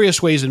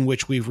various ways in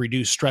which we've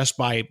reduced stress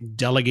by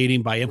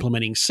delegating, by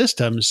implementing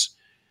systems.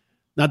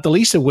 Not the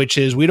least of which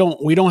is we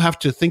don't have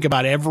to think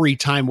about every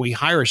time we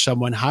hire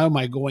someone, how am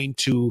I going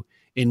to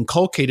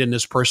inculcate in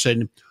this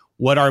person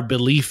what our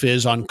belief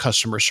is on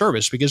customer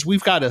service? Because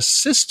we've got a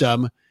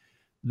system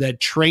that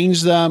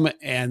trains them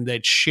and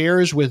that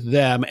shares with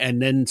them and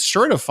then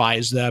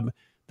certifies them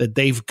that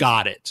they've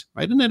got it,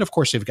 right? And then, of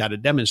course, they've got to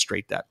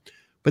demonstrate that.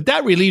 But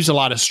that relieves a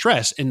lot of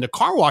stress. In the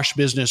car wash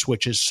business,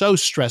 which is so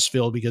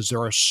stress-filled because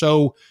there are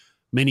so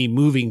many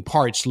moving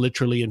parts,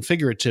 literally and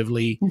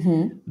figuratively,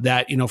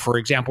 that, for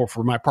example,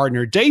 for my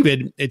partner,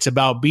 David, it's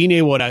about being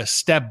able to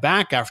step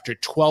back after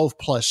 12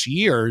 plus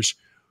years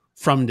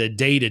from the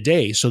day to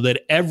day so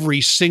that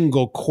every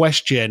single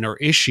question or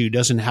issue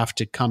doesn't have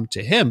to come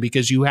to him,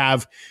 because you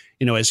have,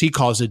 as he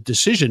calls it,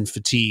 decision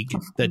fatigue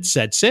that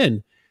sets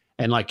in.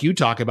 And like you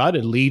talk about,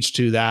 it leads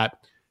to that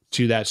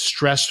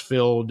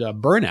stress-filled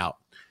burnout.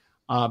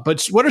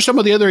 But what are some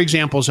of the other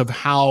examples of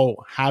how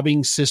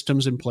having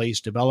systems in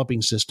place,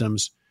 developing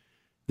systems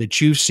that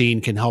you've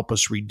seen can help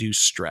us reduce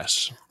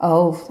stress?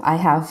 Oh, I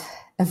have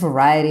a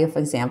variety of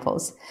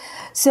examples.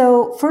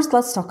 So first,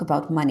 let's talk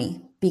about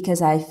money,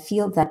 because I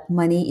feel that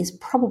money is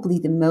probably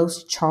the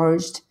most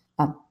charged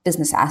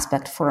business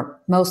aspect for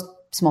most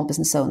small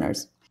business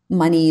owners.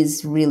 Money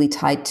is really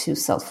tied to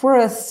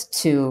self-worth,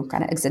 to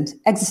kind of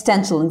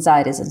existential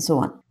anxieties and so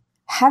on.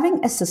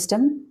 Having a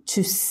system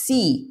to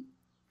see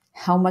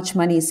how much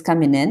money is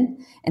coming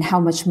in and how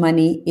much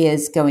money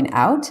is going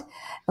out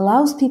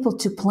allows people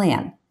to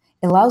plan,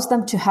 allows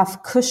them to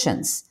have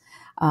cushions,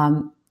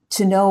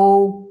 to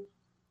know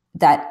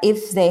that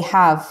if they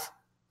have,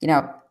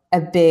 a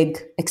big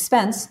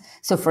expense.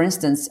 So for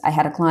instance, I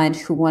had a client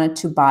who wanted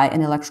to buy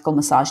an electrical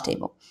massage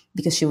table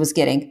because she was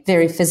getting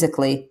very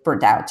physically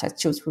burnt out.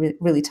 She was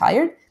really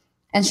tired.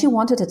 And she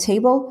wanted a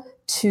table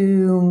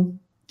to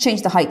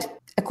change the height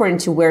according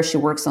to where she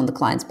works on the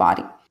client's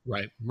body.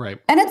 Right.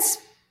 And it's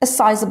a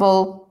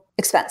sizable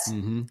expense.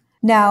 Mm-hmm.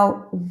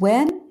 Now,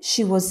 when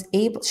she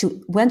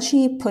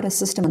put a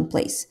system in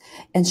place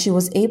and she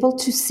was able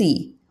to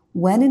see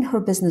when in her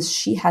business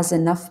she has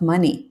enough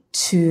money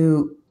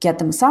to get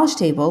the massage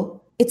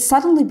table, it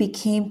suddenly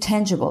became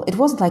tangible. It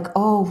wasn't like,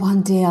 oh,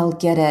 one day I'll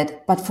get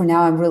it, but for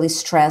now I'm really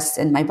stressed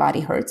and my body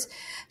hurts.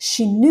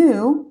 She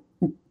knew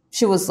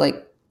she was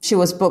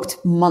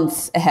booked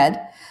months ahead.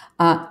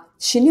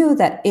 She knew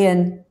that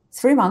in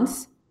 3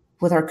 months,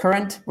 with her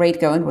current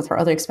rate going, with her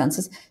other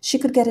expenses, she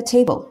could get a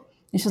table.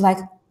 And she was like,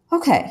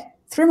 okay,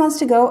 3 months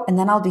to go, and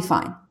then I'll be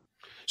fine.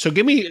 So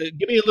give me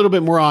a little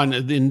bit more on,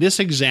 in this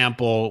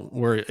example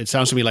where it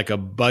sounds to me like a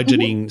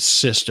budgeting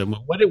system.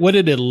 What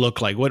did it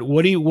look like? What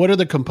are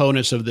the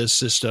components of this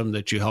system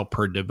that you help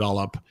her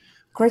develop?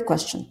 Great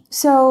question.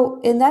 So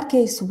in that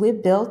case,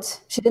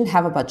 she didn't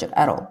have a budget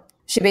at all.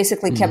 She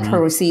basically kept her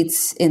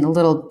receipts in a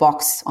little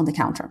box on the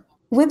counter.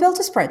 We built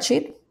a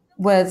spreadsheet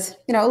with,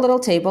 a little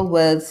table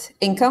with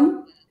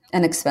income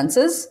and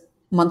expenses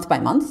month by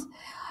month.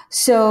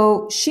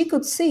 So she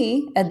could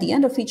see at the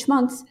end of each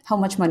month how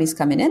much money is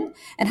coming in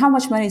and how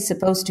much money is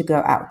supposed to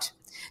go out.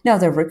 Now,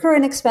 there are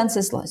recurring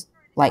expenses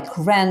like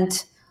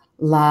rent,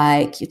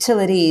 like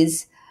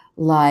utilities,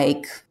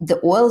 like the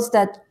oils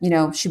that,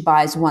 she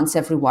buys once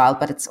every while,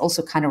 but it's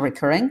also kind of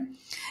recurring.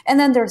 And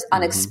then there's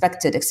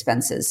unexpected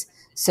expenses.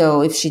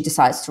 So if she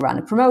decides to run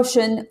a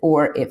promotion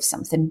or if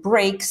something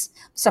breaks,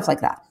 stuff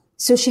like that.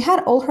 So she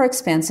had all her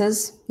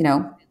expenses,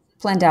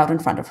 planned out in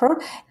front of her.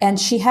 And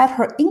she had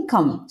her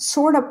income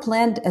sort of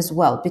planned as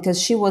well,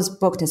 because she was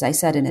booked, as I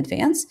said, in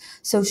advance.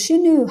 So she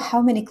knew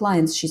how many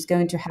clients she's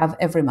going to have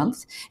every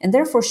month. And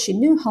therefore, she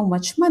knew how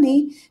much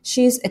money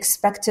she's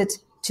expected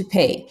to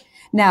pay.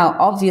 Now,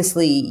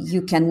 obviously,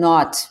 you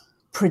cannot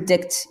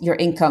predict your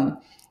income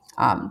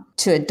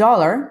to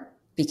 $1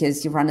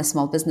 because you run a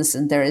small business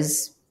and there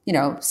is,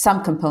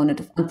 some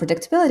component of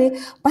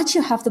unpredictability, but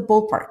you have the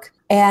ballpark.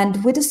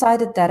 And we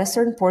decided that a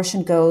certain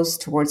portion goes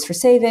towards her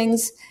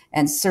savings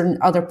and certain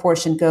other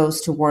portion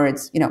goes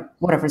towards,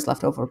 whatever's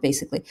left over,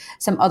 basically.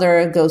 Some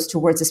other goes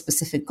towards a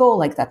specific goal,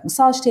 like that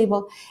massage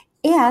table.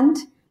 And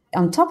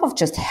on top of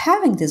just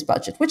having this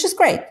budget, which is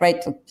great,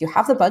 right? You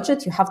have the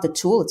budget, you have the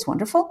tool, it's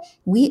wonderful.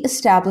 We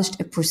established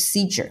a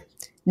procedure,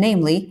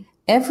 namely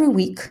every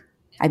week,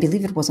 I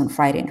believe it was on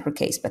Friday in her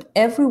case, but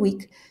every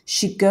week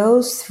she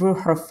goes through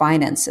her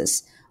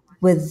finances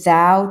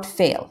without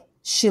fail.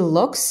 She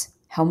looks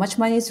how much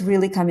money is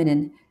really coming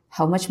in,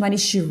 how much money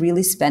she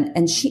really spent,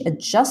 and she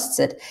adjusts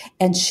it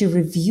and she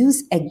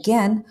reviews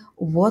again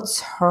what's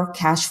her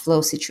cash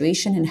flow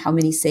situation and how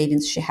many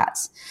savings she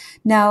has.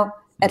 Now,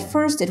 at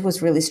first it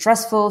was really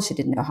stressful. She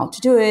didn't know how to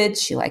do it.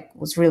 She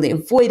was really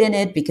avoiding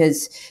it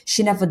because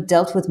she never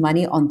dealt with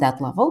money on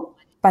that level.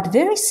 But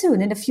very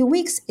soon, in a few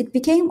weeks, it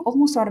became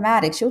almost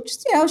automatic. She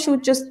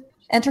would just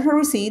enter her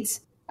receipts,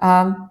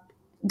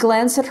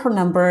 glance at her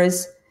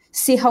numbers,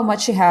 see how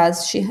much she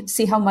has,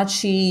 see how much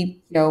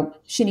she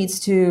needs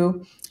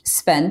to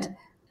spend,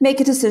 make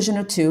a decision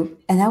or two,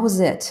 and that was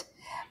it.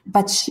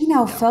 But she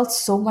now felt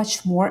so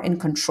much more in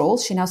control.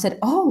 She now said,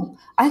 oh,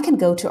 I can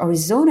go to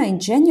Arizona in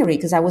January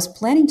because I was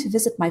planning to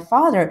visit my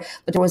father,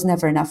 but there was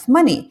never enough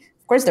money.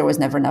 Of course, there was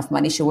never enough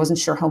money. She wasn't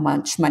sure how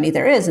much money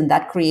there is. And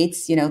that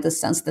creates, the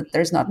sense that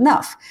there's not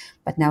enough.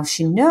 But now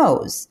she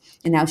knows,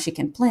 and now she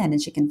can plan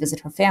and she can visit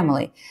her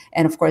family.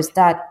 And of course,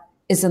 that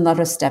is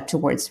another step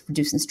towards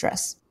reducing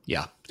stress.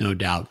 Yeah, no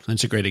doubt.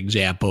 That's a great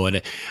example.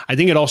 And I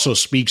think it also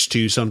speaks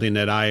to something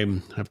that I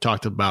have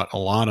talked about a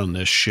lot on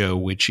this show,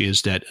 which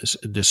is that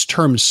this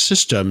term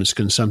systems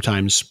can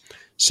sometimes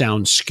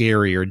sound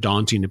scary or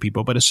daunting to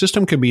people, but a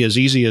system can be as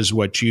easy as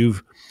what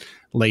you've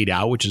laid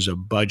out, which is a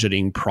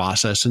budgeting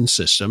process and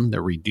system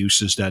that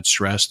reduces that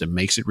stress, that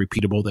makes it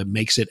repeatable, that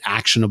makes it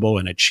actionable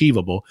and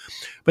achievable.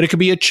 But it could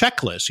be a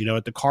checklist.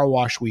 At the car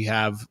wash, we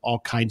have all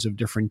kinds of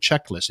different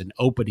checklists, an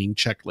opening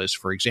checklist,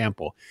 for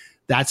example.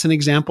 That's an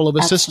example of a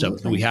Absolutely.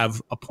 system. We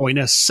have a point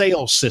of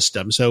sale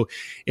system. So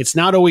it's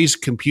not always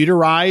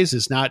computerized.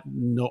 It's not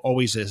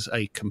always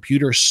a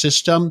computer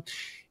system.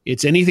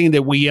 It's anything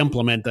that we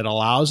implement that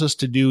allows us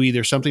to do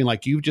either something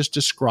like you've just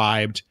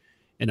described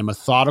in a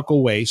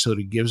methodical way. So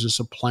it gives us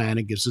a plan,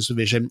 it gives us a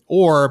vision,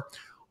 or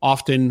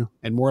often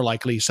and more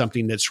likely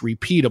something that's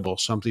repeatable,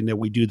 something that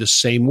we do the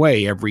same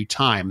way every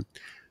time.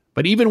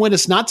 But even when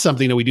it's not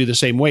something that we do the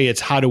same way, it's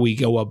how do we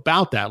go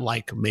about that,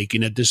 like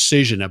making a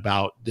decision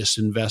about this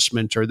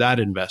investment or that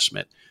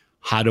investment.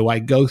 How do I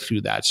go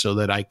through that so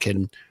that I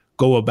can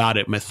go about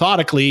it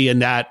methodically,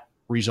 and that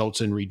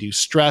results in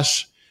reduced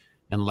stress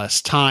and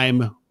less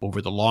time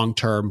over the long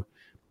term.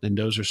 And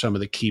those are some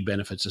of the key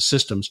benefits of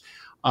systems.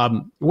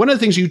 One of the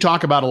things you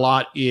talk about a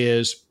lot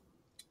is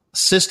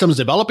systems,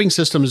 developing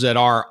systems that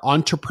are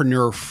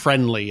entrepreneur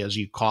friendly, as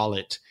you call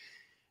it.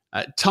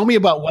 Tell me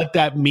about what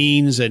that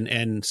means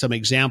and some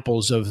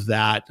examples of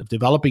that, of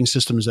developing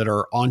systems that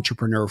are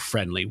entrepreneur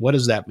friendly. What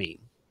does that mean?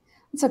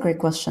 That's a great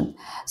question.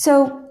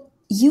 So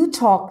you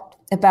talked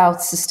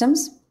about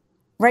systems,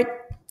 right?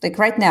 Like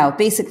right now,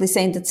 basically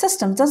saying that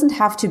system doesn't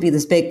have to be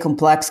this big,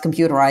 complex,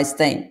 computerized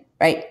thing,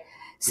 right?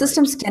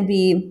 Systems can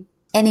be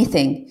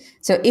anything.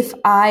 So if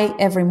I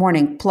every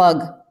morning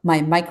plug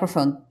my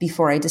microphone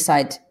before I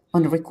decide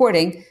on the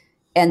recording,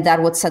 and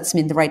that what sets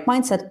me in the right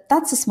mindset,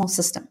 that's a small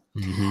system.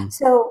 Mm-hmm.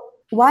 So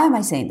why am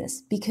I saying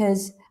this?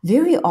 Because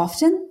very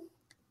often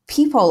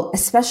people,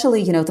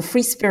 especially, the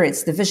free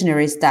spirits, the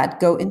visionaries that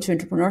go into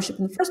entrepreneurship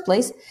in the first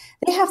place,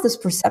 they have this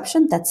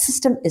perception that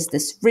system is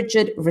this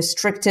rigid,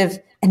 restrictive,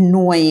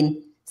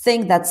 annoying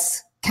thing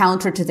that's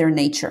counter to their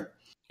nature.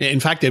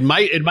 In fact, it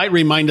might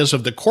remind us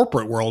of the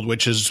corporate world,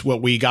 which is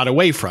what we got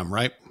away from,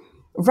 right?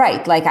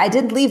 Right. Like I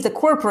didn't leave the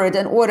corporate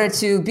in order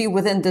to be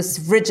within this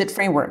rigid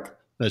framework.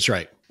 That's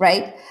right.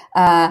 Right.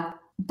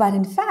 But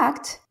in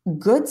fact,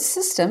 good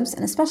systems,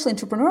 and especially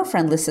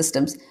entrepreneur-friendly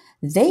systems,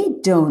 they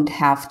don't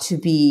have to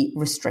be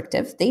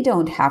restrictive. They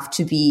don't have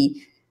to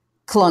be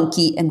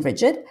clunky and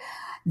rigid.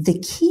 The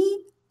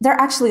key, they're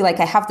actually like,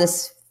 I have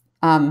this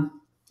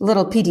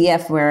little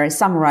PDF where I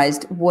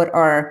summarized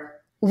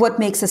what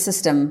makes a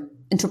system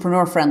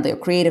entrepreneur-friendly or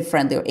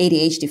creative-friendly or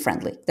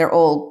ADHD-friendly. They're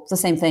all the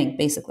same thing,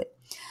 basically.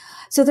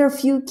 So there are a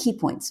few key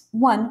points.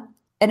 One,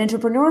 an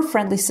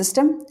entrepreneur-friendly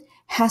system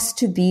has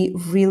to be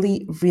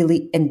really,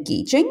 really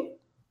engaging,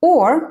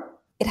 or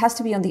it has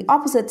to be on the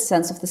opposite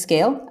end of the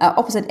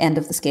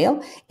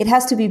scale. It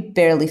has to be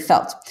barely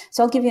felt.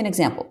 So I'll give you an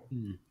example.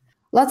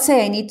 Let's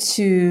say I need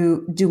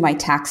to do my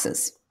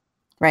taxes,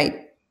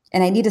 right?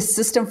 And I need a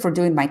system for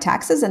doing my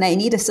taxes, and I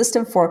need a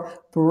system for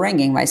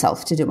bringing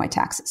myself to do my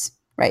taxes,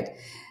 right?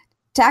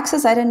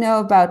 Taxes, I don't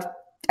know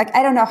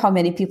how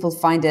many people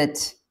find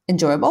it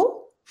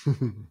enjoyable.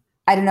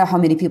 I don't know how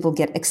many people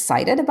get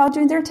excited about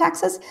doing their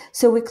taxes.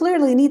 So we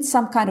clearly need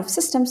some kind of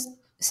system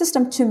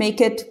to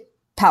make it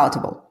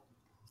palatable.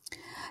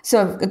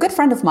 So a good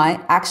friend of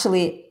mine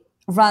actually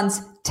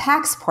runs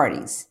tax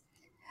parties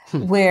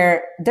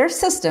where their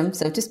system,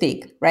 so to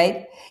speak,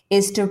 right,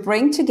 is to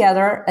bring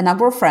together a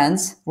number of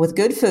friends with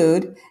good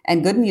food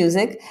and good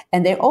music,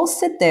 and they all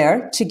sit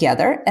there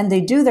together and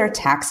they do their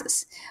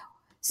taxes.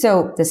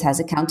 So this has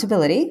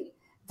accountability,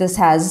 this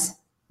has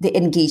the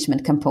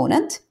engagement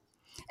component,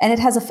 and it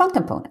has a fun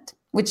component,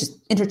 which is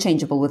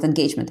interchangeable with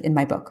engagement in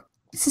my book.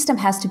 The system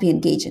has to be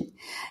engaging.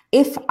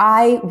 If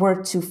I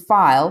were to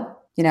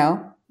file,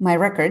 my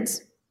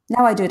records,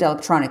 now I do it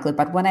electronically,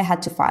 but when I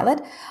had to file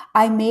it,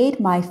 I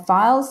made my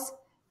files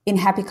in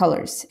happy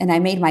colors and I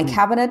made my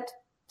cabinet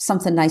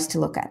something nice to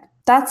look at.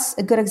 That's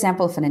a good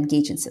example of an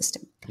engaging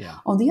system. Yeah.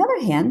 On the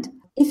other hand,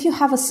 if you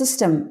have a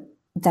system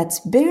that's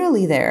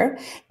barely there,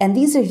 and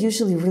these are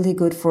usually really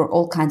good for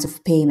all kinds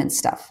of payment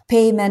stuff,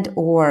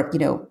 or,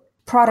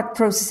 product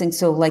processing.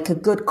 So like a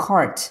good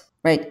cart,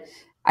 right?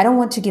 I don't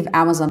want to give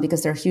Amazon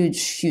because they're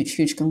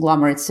huge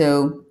conglomerates.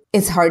 So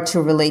it's hard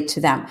to relate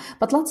to them.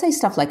 But let's say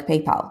stuff like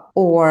PayPal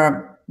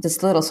or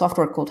this little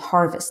software called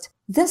Harvest.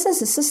 This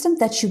is a system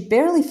that you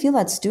barely feel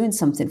that's doing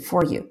something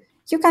for you.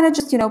 You kind of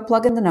just,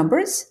 plug in the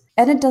numbers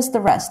and it does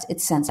the rest. It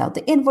sends out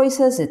the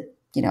invoices. It,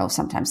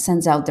 sometimes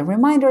sends out the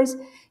reminders.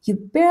 You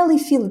barely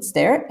feel it's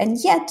there. And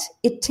yet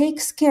it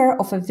takes care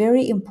of a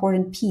very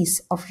important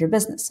piece of your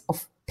business,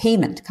 of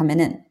payment coming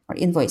in or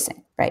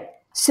invoicing, right?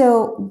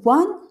 So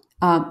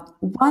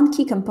one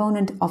key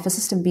component of a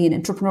system being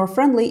entrepreneur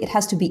friendly, it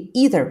has to be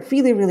either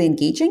really, really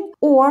engaging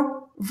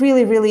or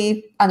really,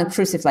 really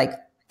unobtrusive, like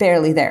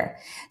barely there.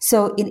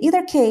 So in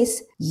either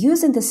case,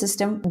 using the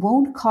system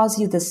won't cause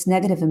you this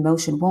negative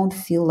emotion, won't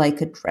feel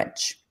like a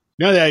dredge.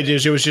 No, I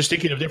was just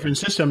thinking of different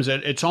systems.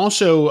 It's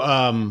also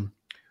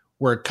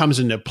where it comes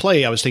into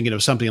play. I was thinking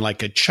of something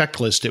like a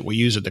checklist that we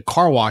use at the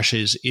car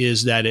washes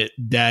is that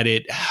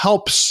it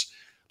helps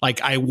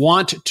Like, I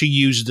want to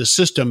use the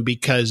system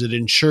because it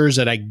ensures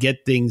that I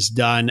get things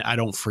done. I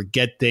don't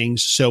forget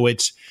things. So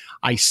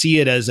I see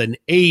it as an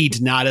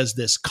aid, not as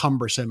this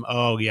cumbersome,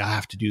 oh, yeah, I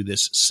have to do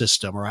this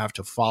system or I have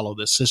to follow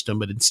this system.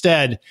 But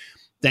instead,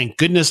 thank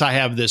goodness I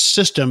have this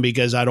system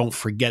because I don't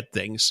forget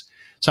things.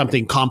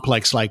 Something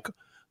complex like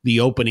the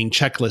opening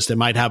checklist that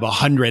might have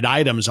 100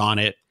 items on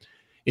it.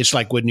 It's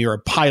like when you're a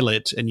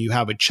pilot and you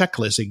have a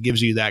checklist, it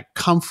gives you that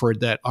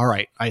comfort that, all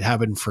right, I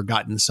haven't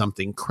forgotten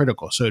something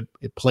critical. So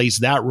it plays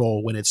that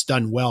role. When it's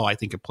done well, I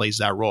think it plays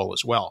that role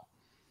as well.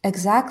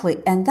 Exactly.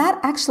 And that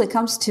actually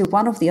comes to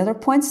one of the other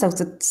points. So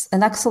it's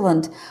an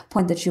excellent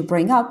point that you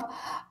bring up.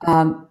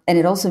 And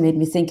it also made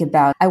me think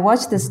about, I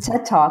watched this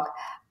TED Talk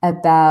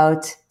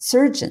about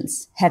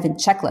surgeons having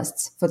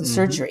checklists for the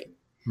surgery,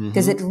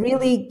 because it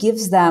really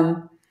gives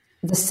them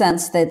the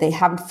sense that they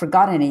haven't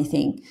forgotten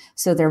anything.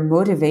 So they're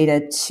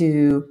motivated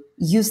to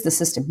use the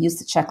system, use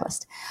the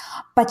checklist.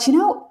 But,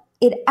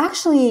 it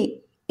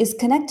actually is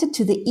connected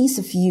to the ease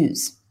of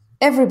use.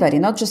 Everybody,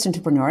 not just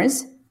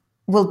entrepreneurs,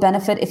 will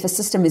benefit if a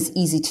system is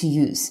easy to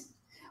use.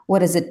 What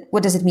does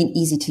it mean,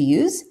 easy to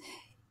use?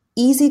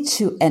 Easy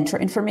to enter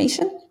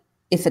information,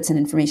 if it's an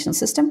informational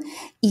system.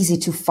 Easy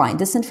to find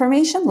this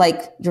information,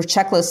 like your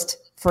checklist,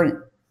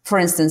 for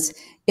instance,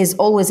 is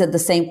always at the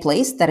same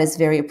place that is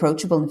very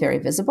approachable and very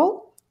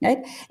visible,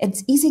 right?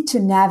 It's easy to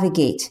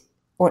navigate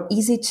or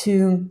easy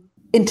to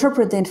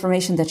interpret the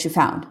information that you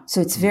found. So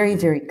it's very,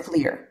 very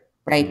clear,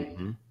 right?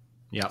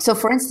 Yeah. So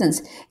for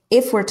instance,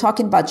 if we're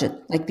talking budget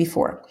like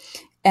before,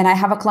 and I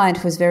have a client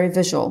who is very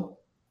visual,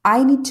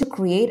 I need to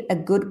create a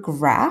good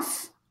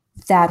graph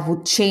that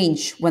would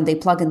change when they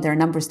plug in their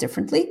numbers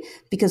differently,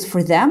 because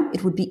for them,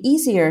 it would be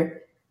easier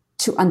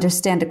to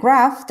understand a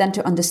graph than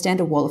to understand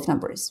a wall of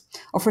numbers.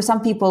 Or for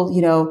some people,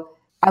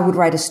 I would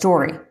write a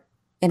story,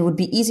 and it would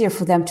be easier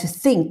for them to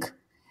think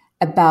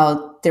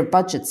about their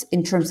budgets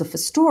in terms of a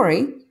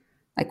story,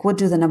 like what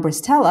do the numbers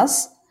tell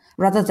us,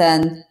 rather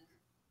than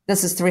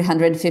this is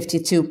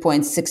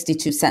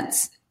 352.62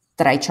 cents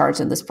that I charge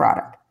on this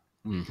product.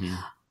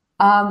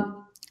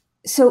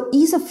 So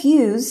ease of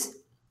use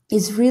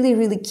is really,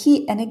 really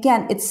key. And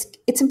again, it's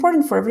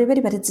important for everybody,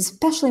 but it's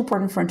especially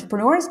important for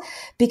entrepreneurs,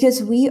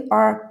 because we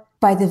are,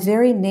 by the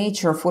very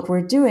nature of what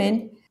we're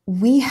doing,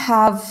 we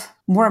have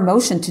more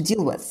emotion to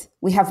deal with.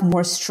 We have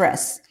more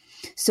stress.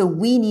 So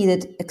we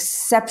need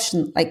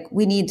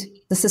we need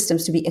the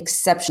systems to be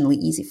exceptionally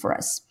easy for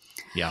us.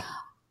 Yeah.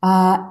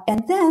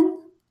 And then,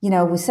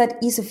 we said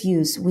ease of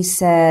use, we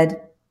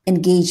said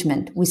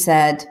engagement, we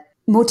said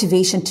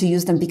motivation to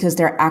use them because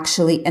they're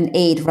actually an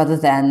aid rather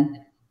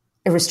than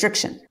a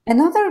restriction.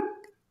 Another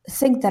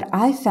thing that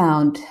I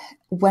found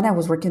when I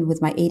was working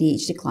with my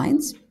ADHD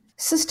clients,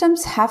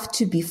 systems have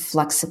to be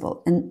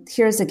flexible. And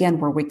here's again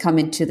where we come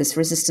into this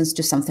resistance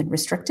to something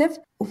restrictive.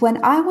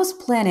 When I was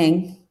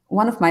planning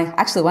one of my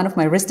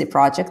RISD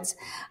projects,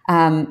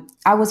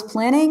 I was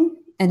planning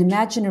an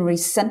imaginary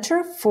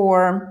center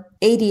for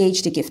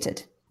ADHD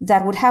gifted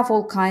that would have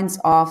all kinds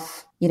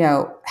of,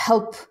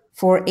 help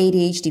for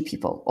ADHD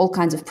people, all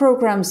kinds of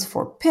programs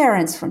for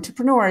parents, for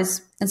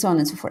entrepreneurs, and so on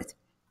and so forth.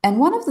 And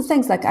one of the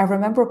things, I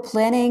remember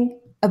planning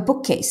a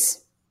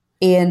bookcase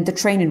in the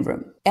training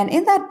room. And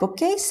in that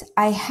bookcase,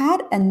 I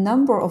had a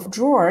number of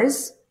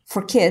drawers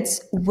for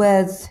kids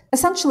with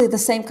essentially the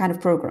same kind of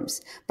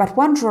programs. But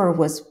one drawer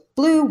was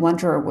blue, one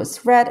drawer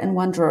was red, and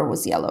one drawer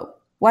was yellow.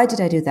 Why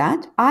did I do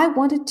that? I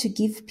wanted to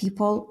give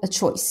people a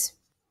choice.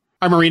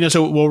 All right, Marina,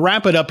 so we'll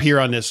wrap it up here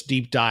on this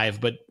deep dive.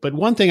 But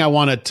one thing I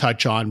want to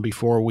touch on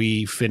before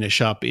we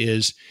finish up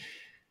is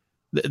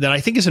that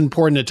I think is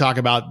important to talk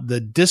about the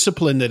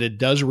discipline that it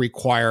does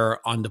require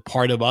on the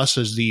part of us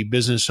as the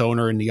business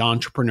owner and the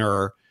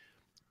entrepreneur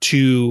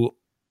to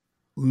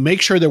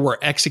make sure that we're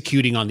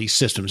executing on these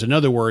systems. In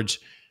other words,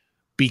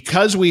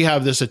 because we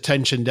have this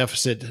attention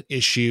deficit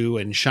issue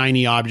and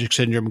shiny object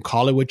syndrome,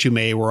 call it what you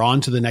may, we're on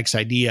to the next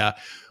idea.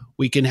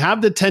 We can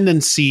have the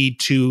tendency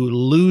to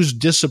lose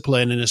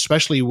discipline, and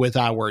especially with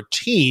our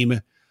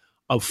team,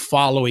 of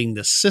following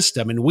the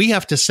system. And we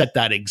have to set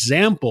that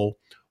example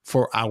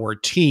for our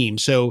team.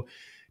 So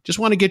just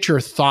want to get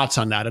your thoughts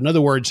on that. In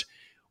other words,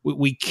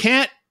 we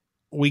got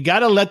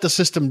to let the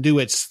system do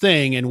its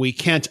thing, and we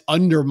can't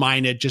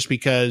undermine it just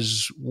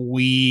because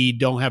we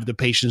don't have the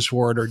patience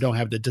for it or don't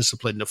have the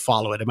discipline to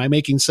follow it. Am I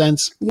making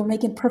sense? You're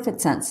making perfect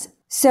sense.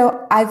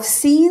 So I've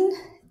seen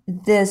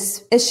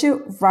this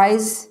issue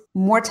rise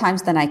more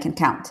times than I can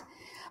count.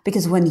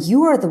 Because when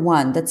you are the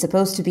one that's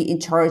supposed to be in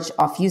charge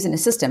of using a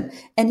system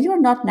and you're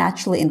not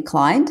naturally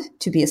inclined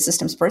to be a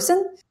systems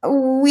person,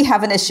 we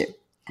have an issue.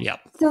 Yeah.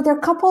 So there are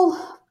a couple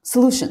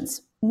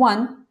solutions.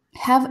 One,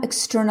 have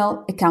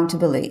external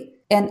accountability.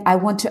 And I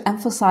want to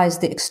emphasize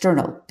the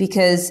external,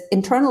 because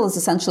internal is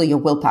essentially your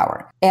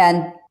willpower.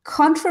 And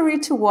contrary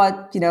to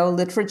what,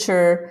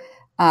 literature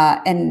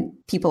and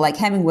people like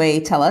Hemingway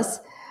tell us,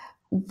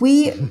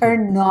 we are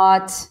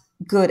not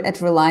good at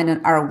relying on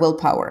our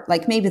willpower.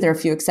 Like maybe there are a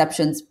few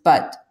exceptions,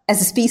 but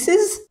as a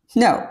species,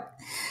 no.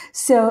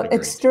 So Agreed.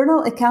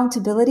 external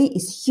accountability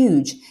is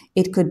huge.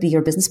 It could be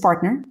your business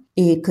partner.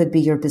 It could be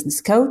your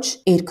business coach.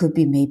 It could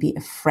be maybe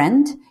a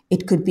friend.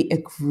 It could be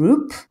a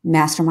group.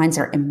 Masterminds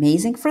are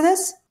amazing for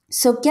this.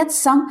 So get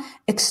some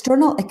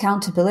external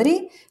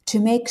accountability to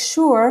make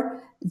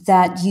sure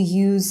that you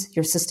use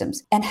your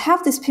systems, and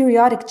have these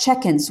periodic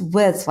check-ins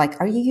with, like,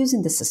 are you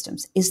using the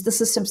systems? Is the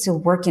system still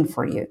working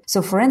for you?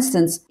 So for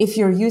instance, if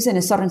you're using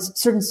a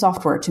certain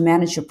software to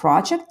manage your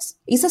projects,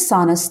 is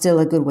Asana still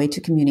a good way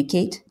to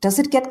communicate? Does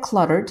it get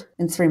cluttered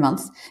in 3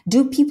 months?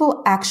 Do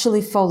people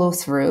actually follow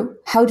through?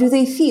 How do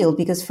they feel?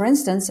 Because for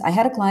instance, I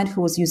had a client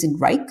who was using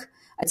Rike.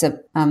 It's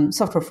a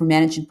software for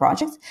managing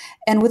projects.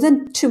 And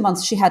within 2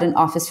 months, she had an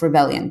office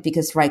rebellion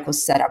because Rike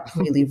was set up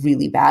really,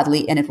 really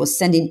badly. And it was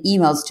sending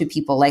emails to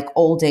people like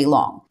all day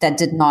long that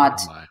did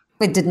not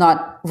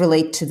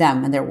relate to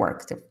them and their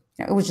work.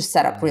 It was just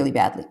set up really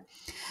badly.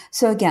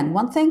 So again,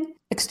 one thing,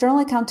 external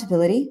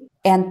accountability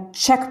and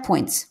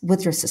checkpoints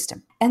with your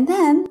system. And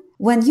then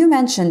when you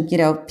mentioned,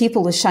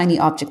 people with shiny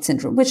object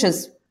syndrome, which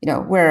is,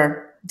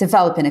 we're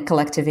developing a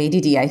collective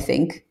ADD, I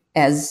think,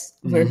 as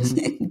we're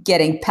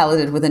getting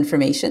pelleted with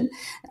information,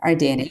 our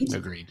day and age.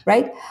 Agreed.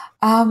 Right?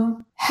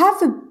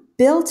 Have a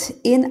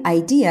built-in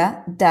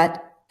idea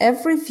that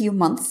every few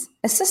months,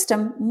 a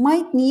system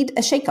might need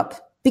a shakeup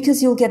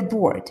because you'll get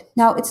bored.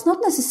 Now, it's not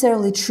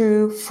necessarily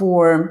true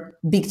for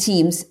big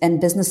teams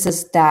and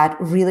businesses that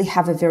really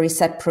have a very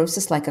set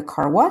process like a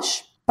car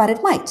wash, but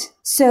it might.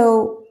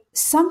 So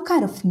some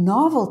kind of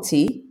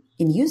novelty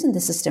in using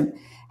the system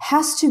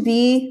has to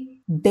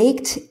be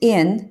baked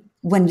in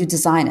when you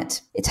design it.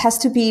 It has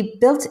to be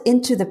built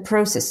into the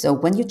process. So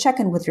when you check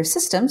in with your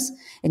systems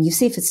and you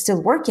see if it's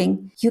still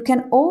working, you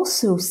can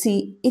also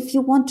see if you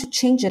want to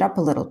change it up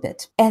a little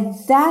bit. And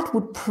that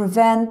would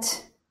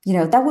prevent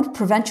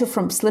you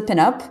from slipping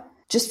up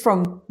just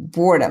from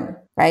boredom,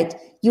 right?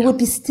 You would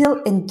be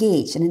still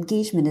engaged, and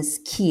engagement is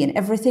key in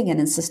everything and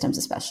in systems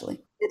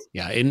especially.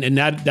 Yeah, and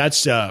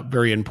that's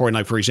very important.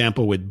 Like, for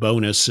example, with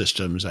bonus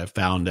systems, I've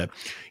found that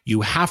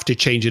you have to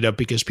change it up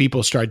because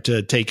people start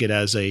to take it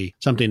as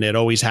something that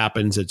always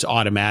happens. It's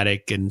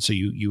automatic, and so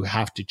you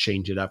have to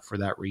change it up for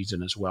that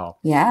reason as well.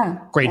 Yeah,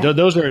 great. Yeah.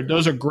 Those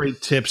are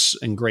great tips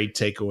and great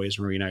takeaways,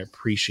 Marina. I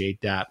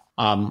appreciate that.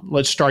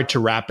 Let's start to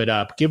wrap it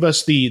up. Give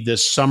us the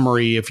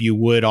summary, if you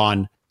would,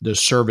 on the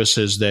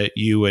services that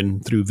you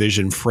and through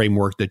Vision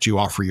Framework that you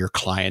offer your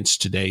clients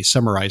today.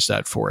 Summarize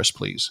that for us,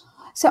 please.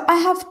 So I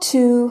have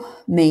two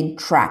main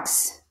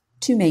tracks,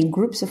 two main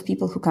groups of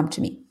people who come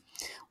to me.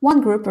 One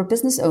group are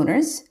business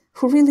owners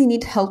who really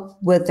need help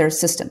with their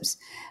systems,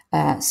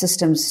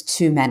 systems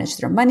to manage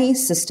their money,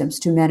 systems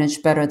to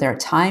manage better their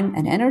time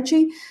and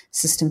energy,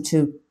 system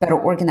to better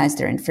organize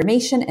their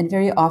information, and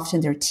very often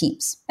their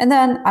teams. And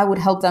then I would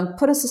help them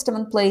put a system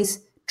in place,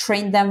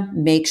 train them,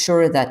 make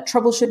sure that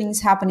troubleshooting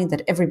is happening,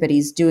 that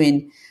everybody's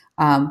doing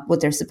what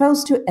they're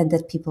supposed to, and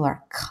that people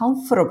are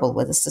comfortable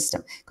with the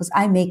system, because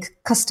I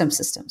make custom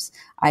systems.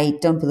 I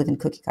don't believe in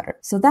cookie cutter.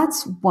 So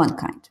that's one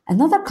kind.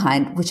 Another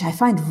kind, which I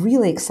find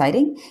really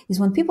exciting, is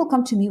when people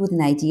come to me with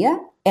an idea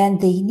and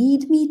they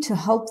need me to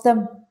help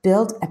them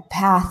build a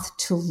path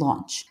to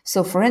launch.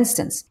 So for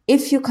instance,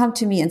 if you come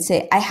to me and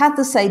say, I had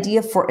this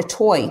idea for a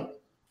toy,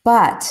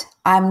 but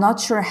I'm not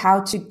sure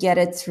how to get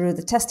it through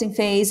the testing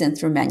phase and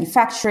through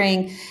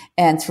manufacturing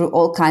and through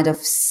all kind of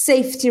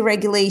safety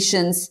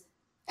regulations.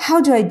 How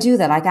do I do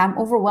that? Like, I'm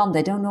overwhelmed.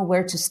 I don't know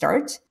where to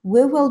start.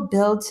 We will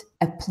build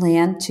a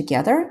plan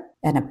together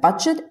and a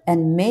budget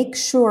and make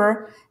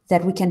sure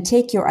that we can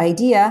take your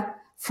idea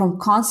from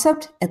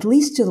concept, at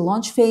least to the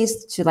launch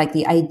phase, to like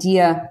the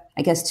idea,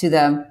 I guess, to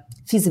the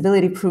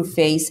feasibility proof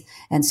phase,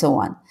 and so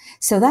on.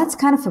 So that's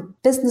kind of a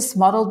business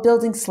model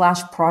building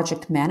 /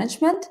 project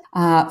management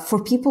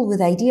for people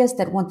with ideas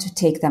that want to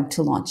take them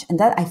to launch. And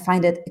that, I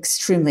find it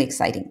extremely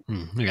exciting.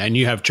 And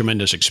you have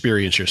tremendous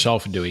experience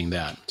yourself doing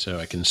that. So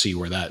I can see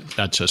where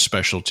that's a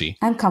specialty.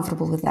 I'm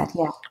comfortable with that.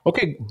 Yeah.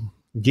 Okay.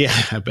 Yeah,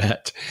 I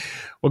bet.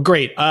 Well,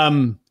 great.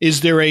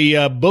 Is there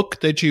a book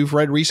that you've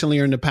read recently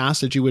or in the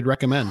past that you would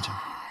recommend?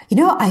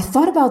 I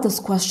thought about this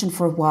question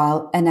for a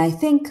while, and I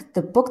think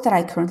the book that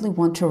I currently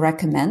want to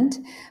recommend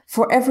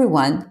for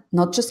everyone,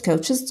 not just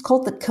coaches, it's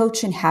called The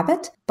Coaching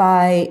Habit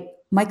by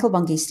Michael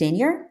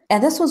Bungay-Stanier.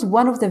 And this was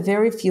one of the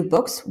very few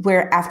books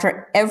where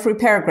after every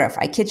paragraph,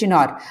 I kid you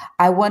not,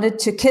 I wanted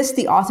to kiss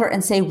the author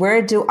and say,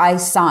 where do I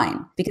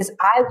sign? Because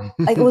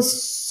it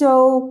was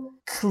so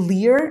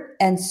clear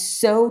and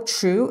so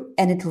true,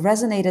 and it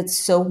resonated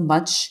so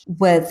much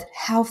with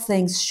how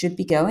things should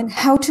be going,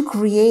 how to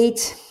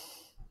create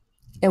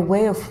a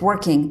way of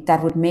working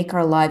that would make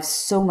our lives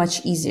so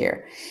much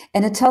easier.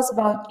 And it tells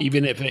about...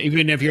 Even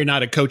if you're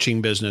not a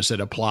coaching business, it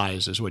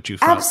applies, is what you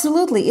felt.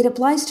 Absolutely. It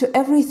applies to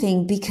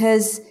everything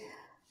because,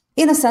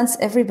 in a sense,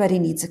 everybody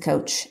needs a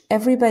coach.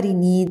 Everybody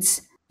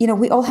needs...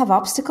 we all have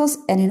obstacles,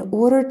 and in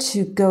order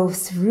to go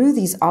through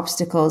these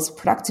obstacles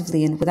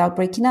productively and without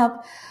breaking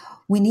up,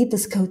 we need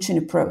this coaching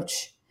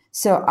approach.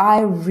 So I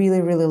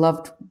really, really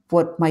loved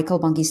what Michael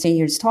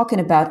Bungay-Stanier is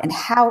talking about, and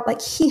how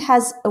he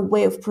has a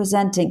way of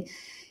presenting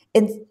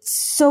and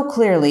so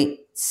clearly,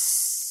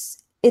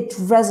 it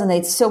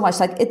resonates so much.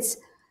 Like it's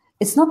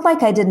not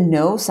like I didn't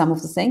know some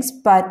of the things,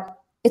 but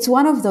it's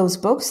one of those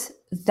books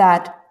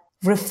that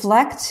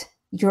reflect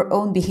your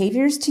own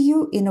behaviors to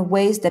you in a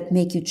ways that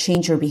make you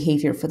change your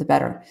behavior for the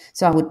better.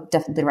 So I would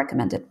definitely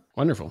recommend it.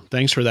 Wonderful.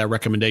 Thanks for that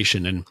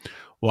recommendation. And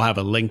we'll have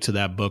a link to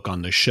that book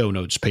on the show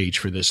notes page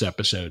for this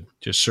episode.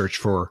 Just search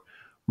for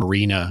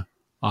Marina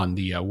on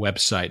the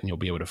website and you'll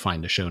be able to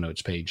find the show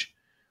notes page.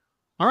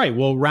 All right,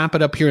 we'll wrap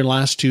it up here in the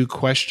last two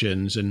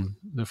questions. And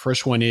the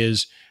first one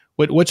is,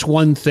 what's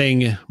one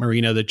thing,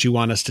 Marina, that you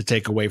want us to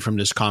take away from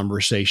this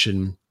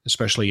conversation,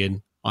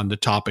 especially on the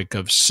topic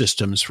of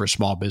systems for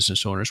small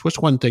business owners? What's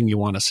one thing you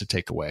want us to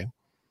take away?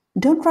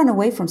 Don't run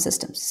away from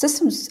systems.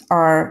 Systems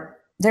are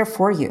there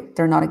for you.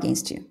 They're not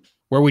against you.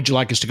 Where would you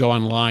like us to go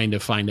online to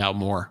find out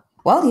more?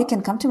 Well, you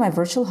can come to my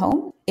virtual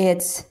home.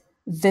 It's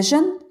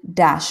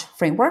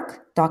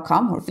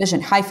vision-framework.com or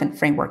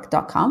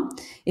vision-framework.com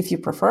if you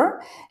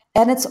prefer.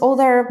 And it's all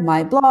there,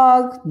 my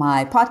blog,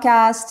 my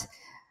podcast,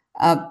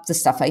 the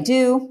stuff I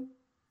do,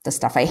 the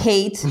stuff I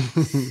hate.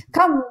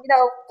 Come,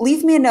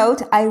 leave me a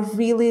note. I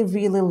really,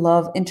 really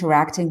love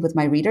interacting with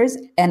my readers,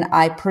 and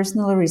I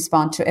personally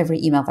respond to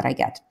every email that I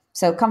get.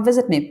 So come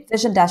visit me,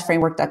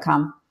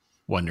 vision-framework.com.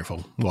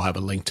 Wonderful. We'll have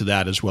a link to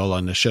that as well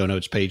on the show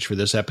notes page for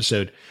this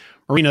episode.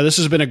 Marina, this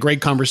has been a great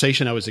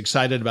conversation. I was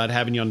excited about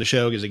having you on the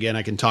show because, again,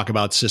 I can talk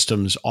about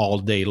systems all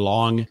day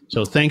long.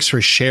 So thanks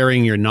for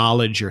sharing your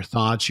knowledge, your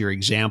thoughts, your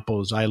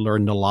examples. I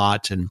learned a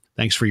lot, and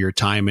thanks for your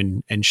time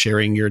and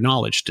sharing your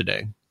knowledge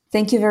today.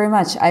 Thank you very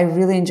much. I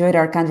really enjoyed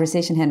our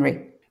conversation,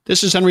 Henry.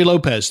 This is Henry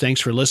Lopez.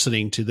 Thanks for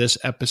listening to this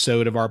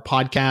episode of our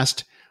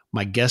podcast.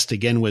 My guest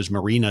again was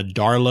Marina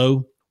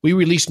Darlow. We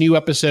release new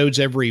episodes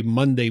every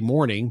Monday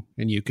morning,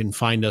 and you can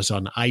find us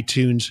on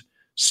iTunes,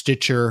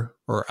 Stitcher,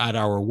 or at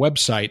our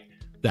website,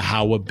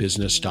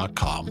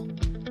 thehowofbusiness.com.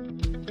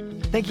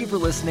 Thank you for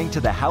listening to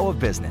The How of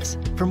Business.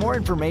 For more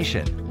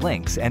information,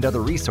 links, and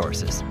other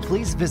resources,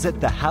 please visit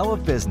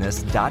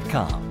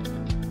thehowofbusiness.com.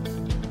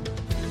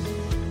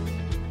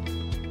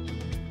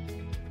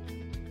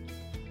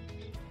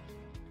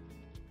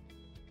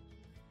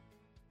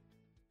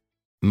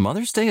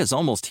 Mother's Day is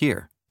almost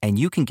here, and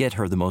you can get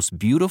her the most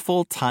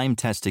beautiful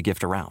time-tested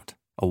gift around,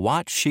 a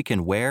watch she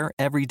can wear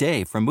every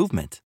day from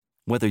Movement.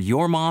 Whether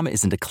your mom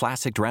is into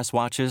classic dress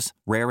watches,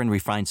 rare and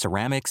refined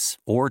ceramics,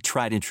 or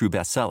tried-and-true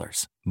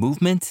bestsellers,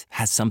 Movement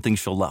has something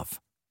she'll love.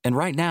 And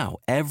right now,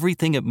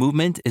 everything at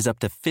Movement is up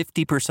to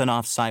 50%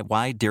 off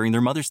site-wide during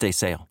their Mother's Day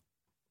sale.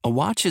 A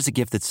watch is a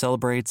gift that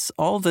celebrates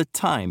all the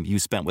time you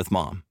spent with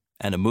mom,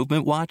 and a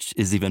Movement watch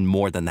is even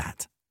more than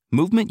that.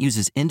 Movement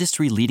uses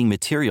industry-leading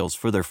materials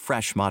for their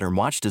fresh, modern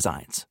watch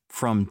designs,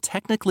 from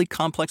technically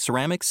complex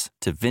ceramics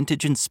to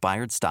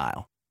vintage-inspired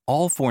style.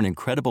 All for an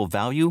incredible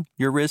value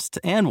your wrist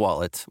and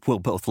wallet will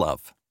both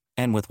love.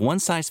 And with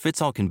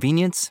one-size-fits-all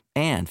convenience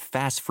and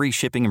fast free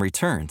shipping and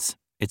returns,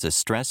 it's a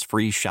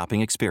stress-free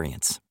shopping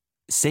experience.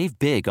 Save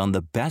big on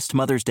the best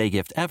Mother's Day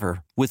gift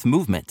ever with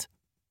Movement.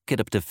 Get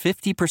up to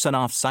 50%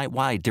 off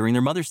site-wide during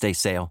their Mother's Day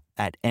sale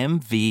at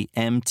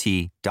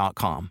mvmt.com.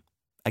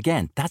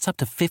 Again, that's up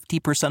to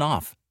 50%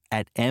 off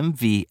at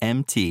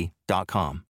mvmt.com.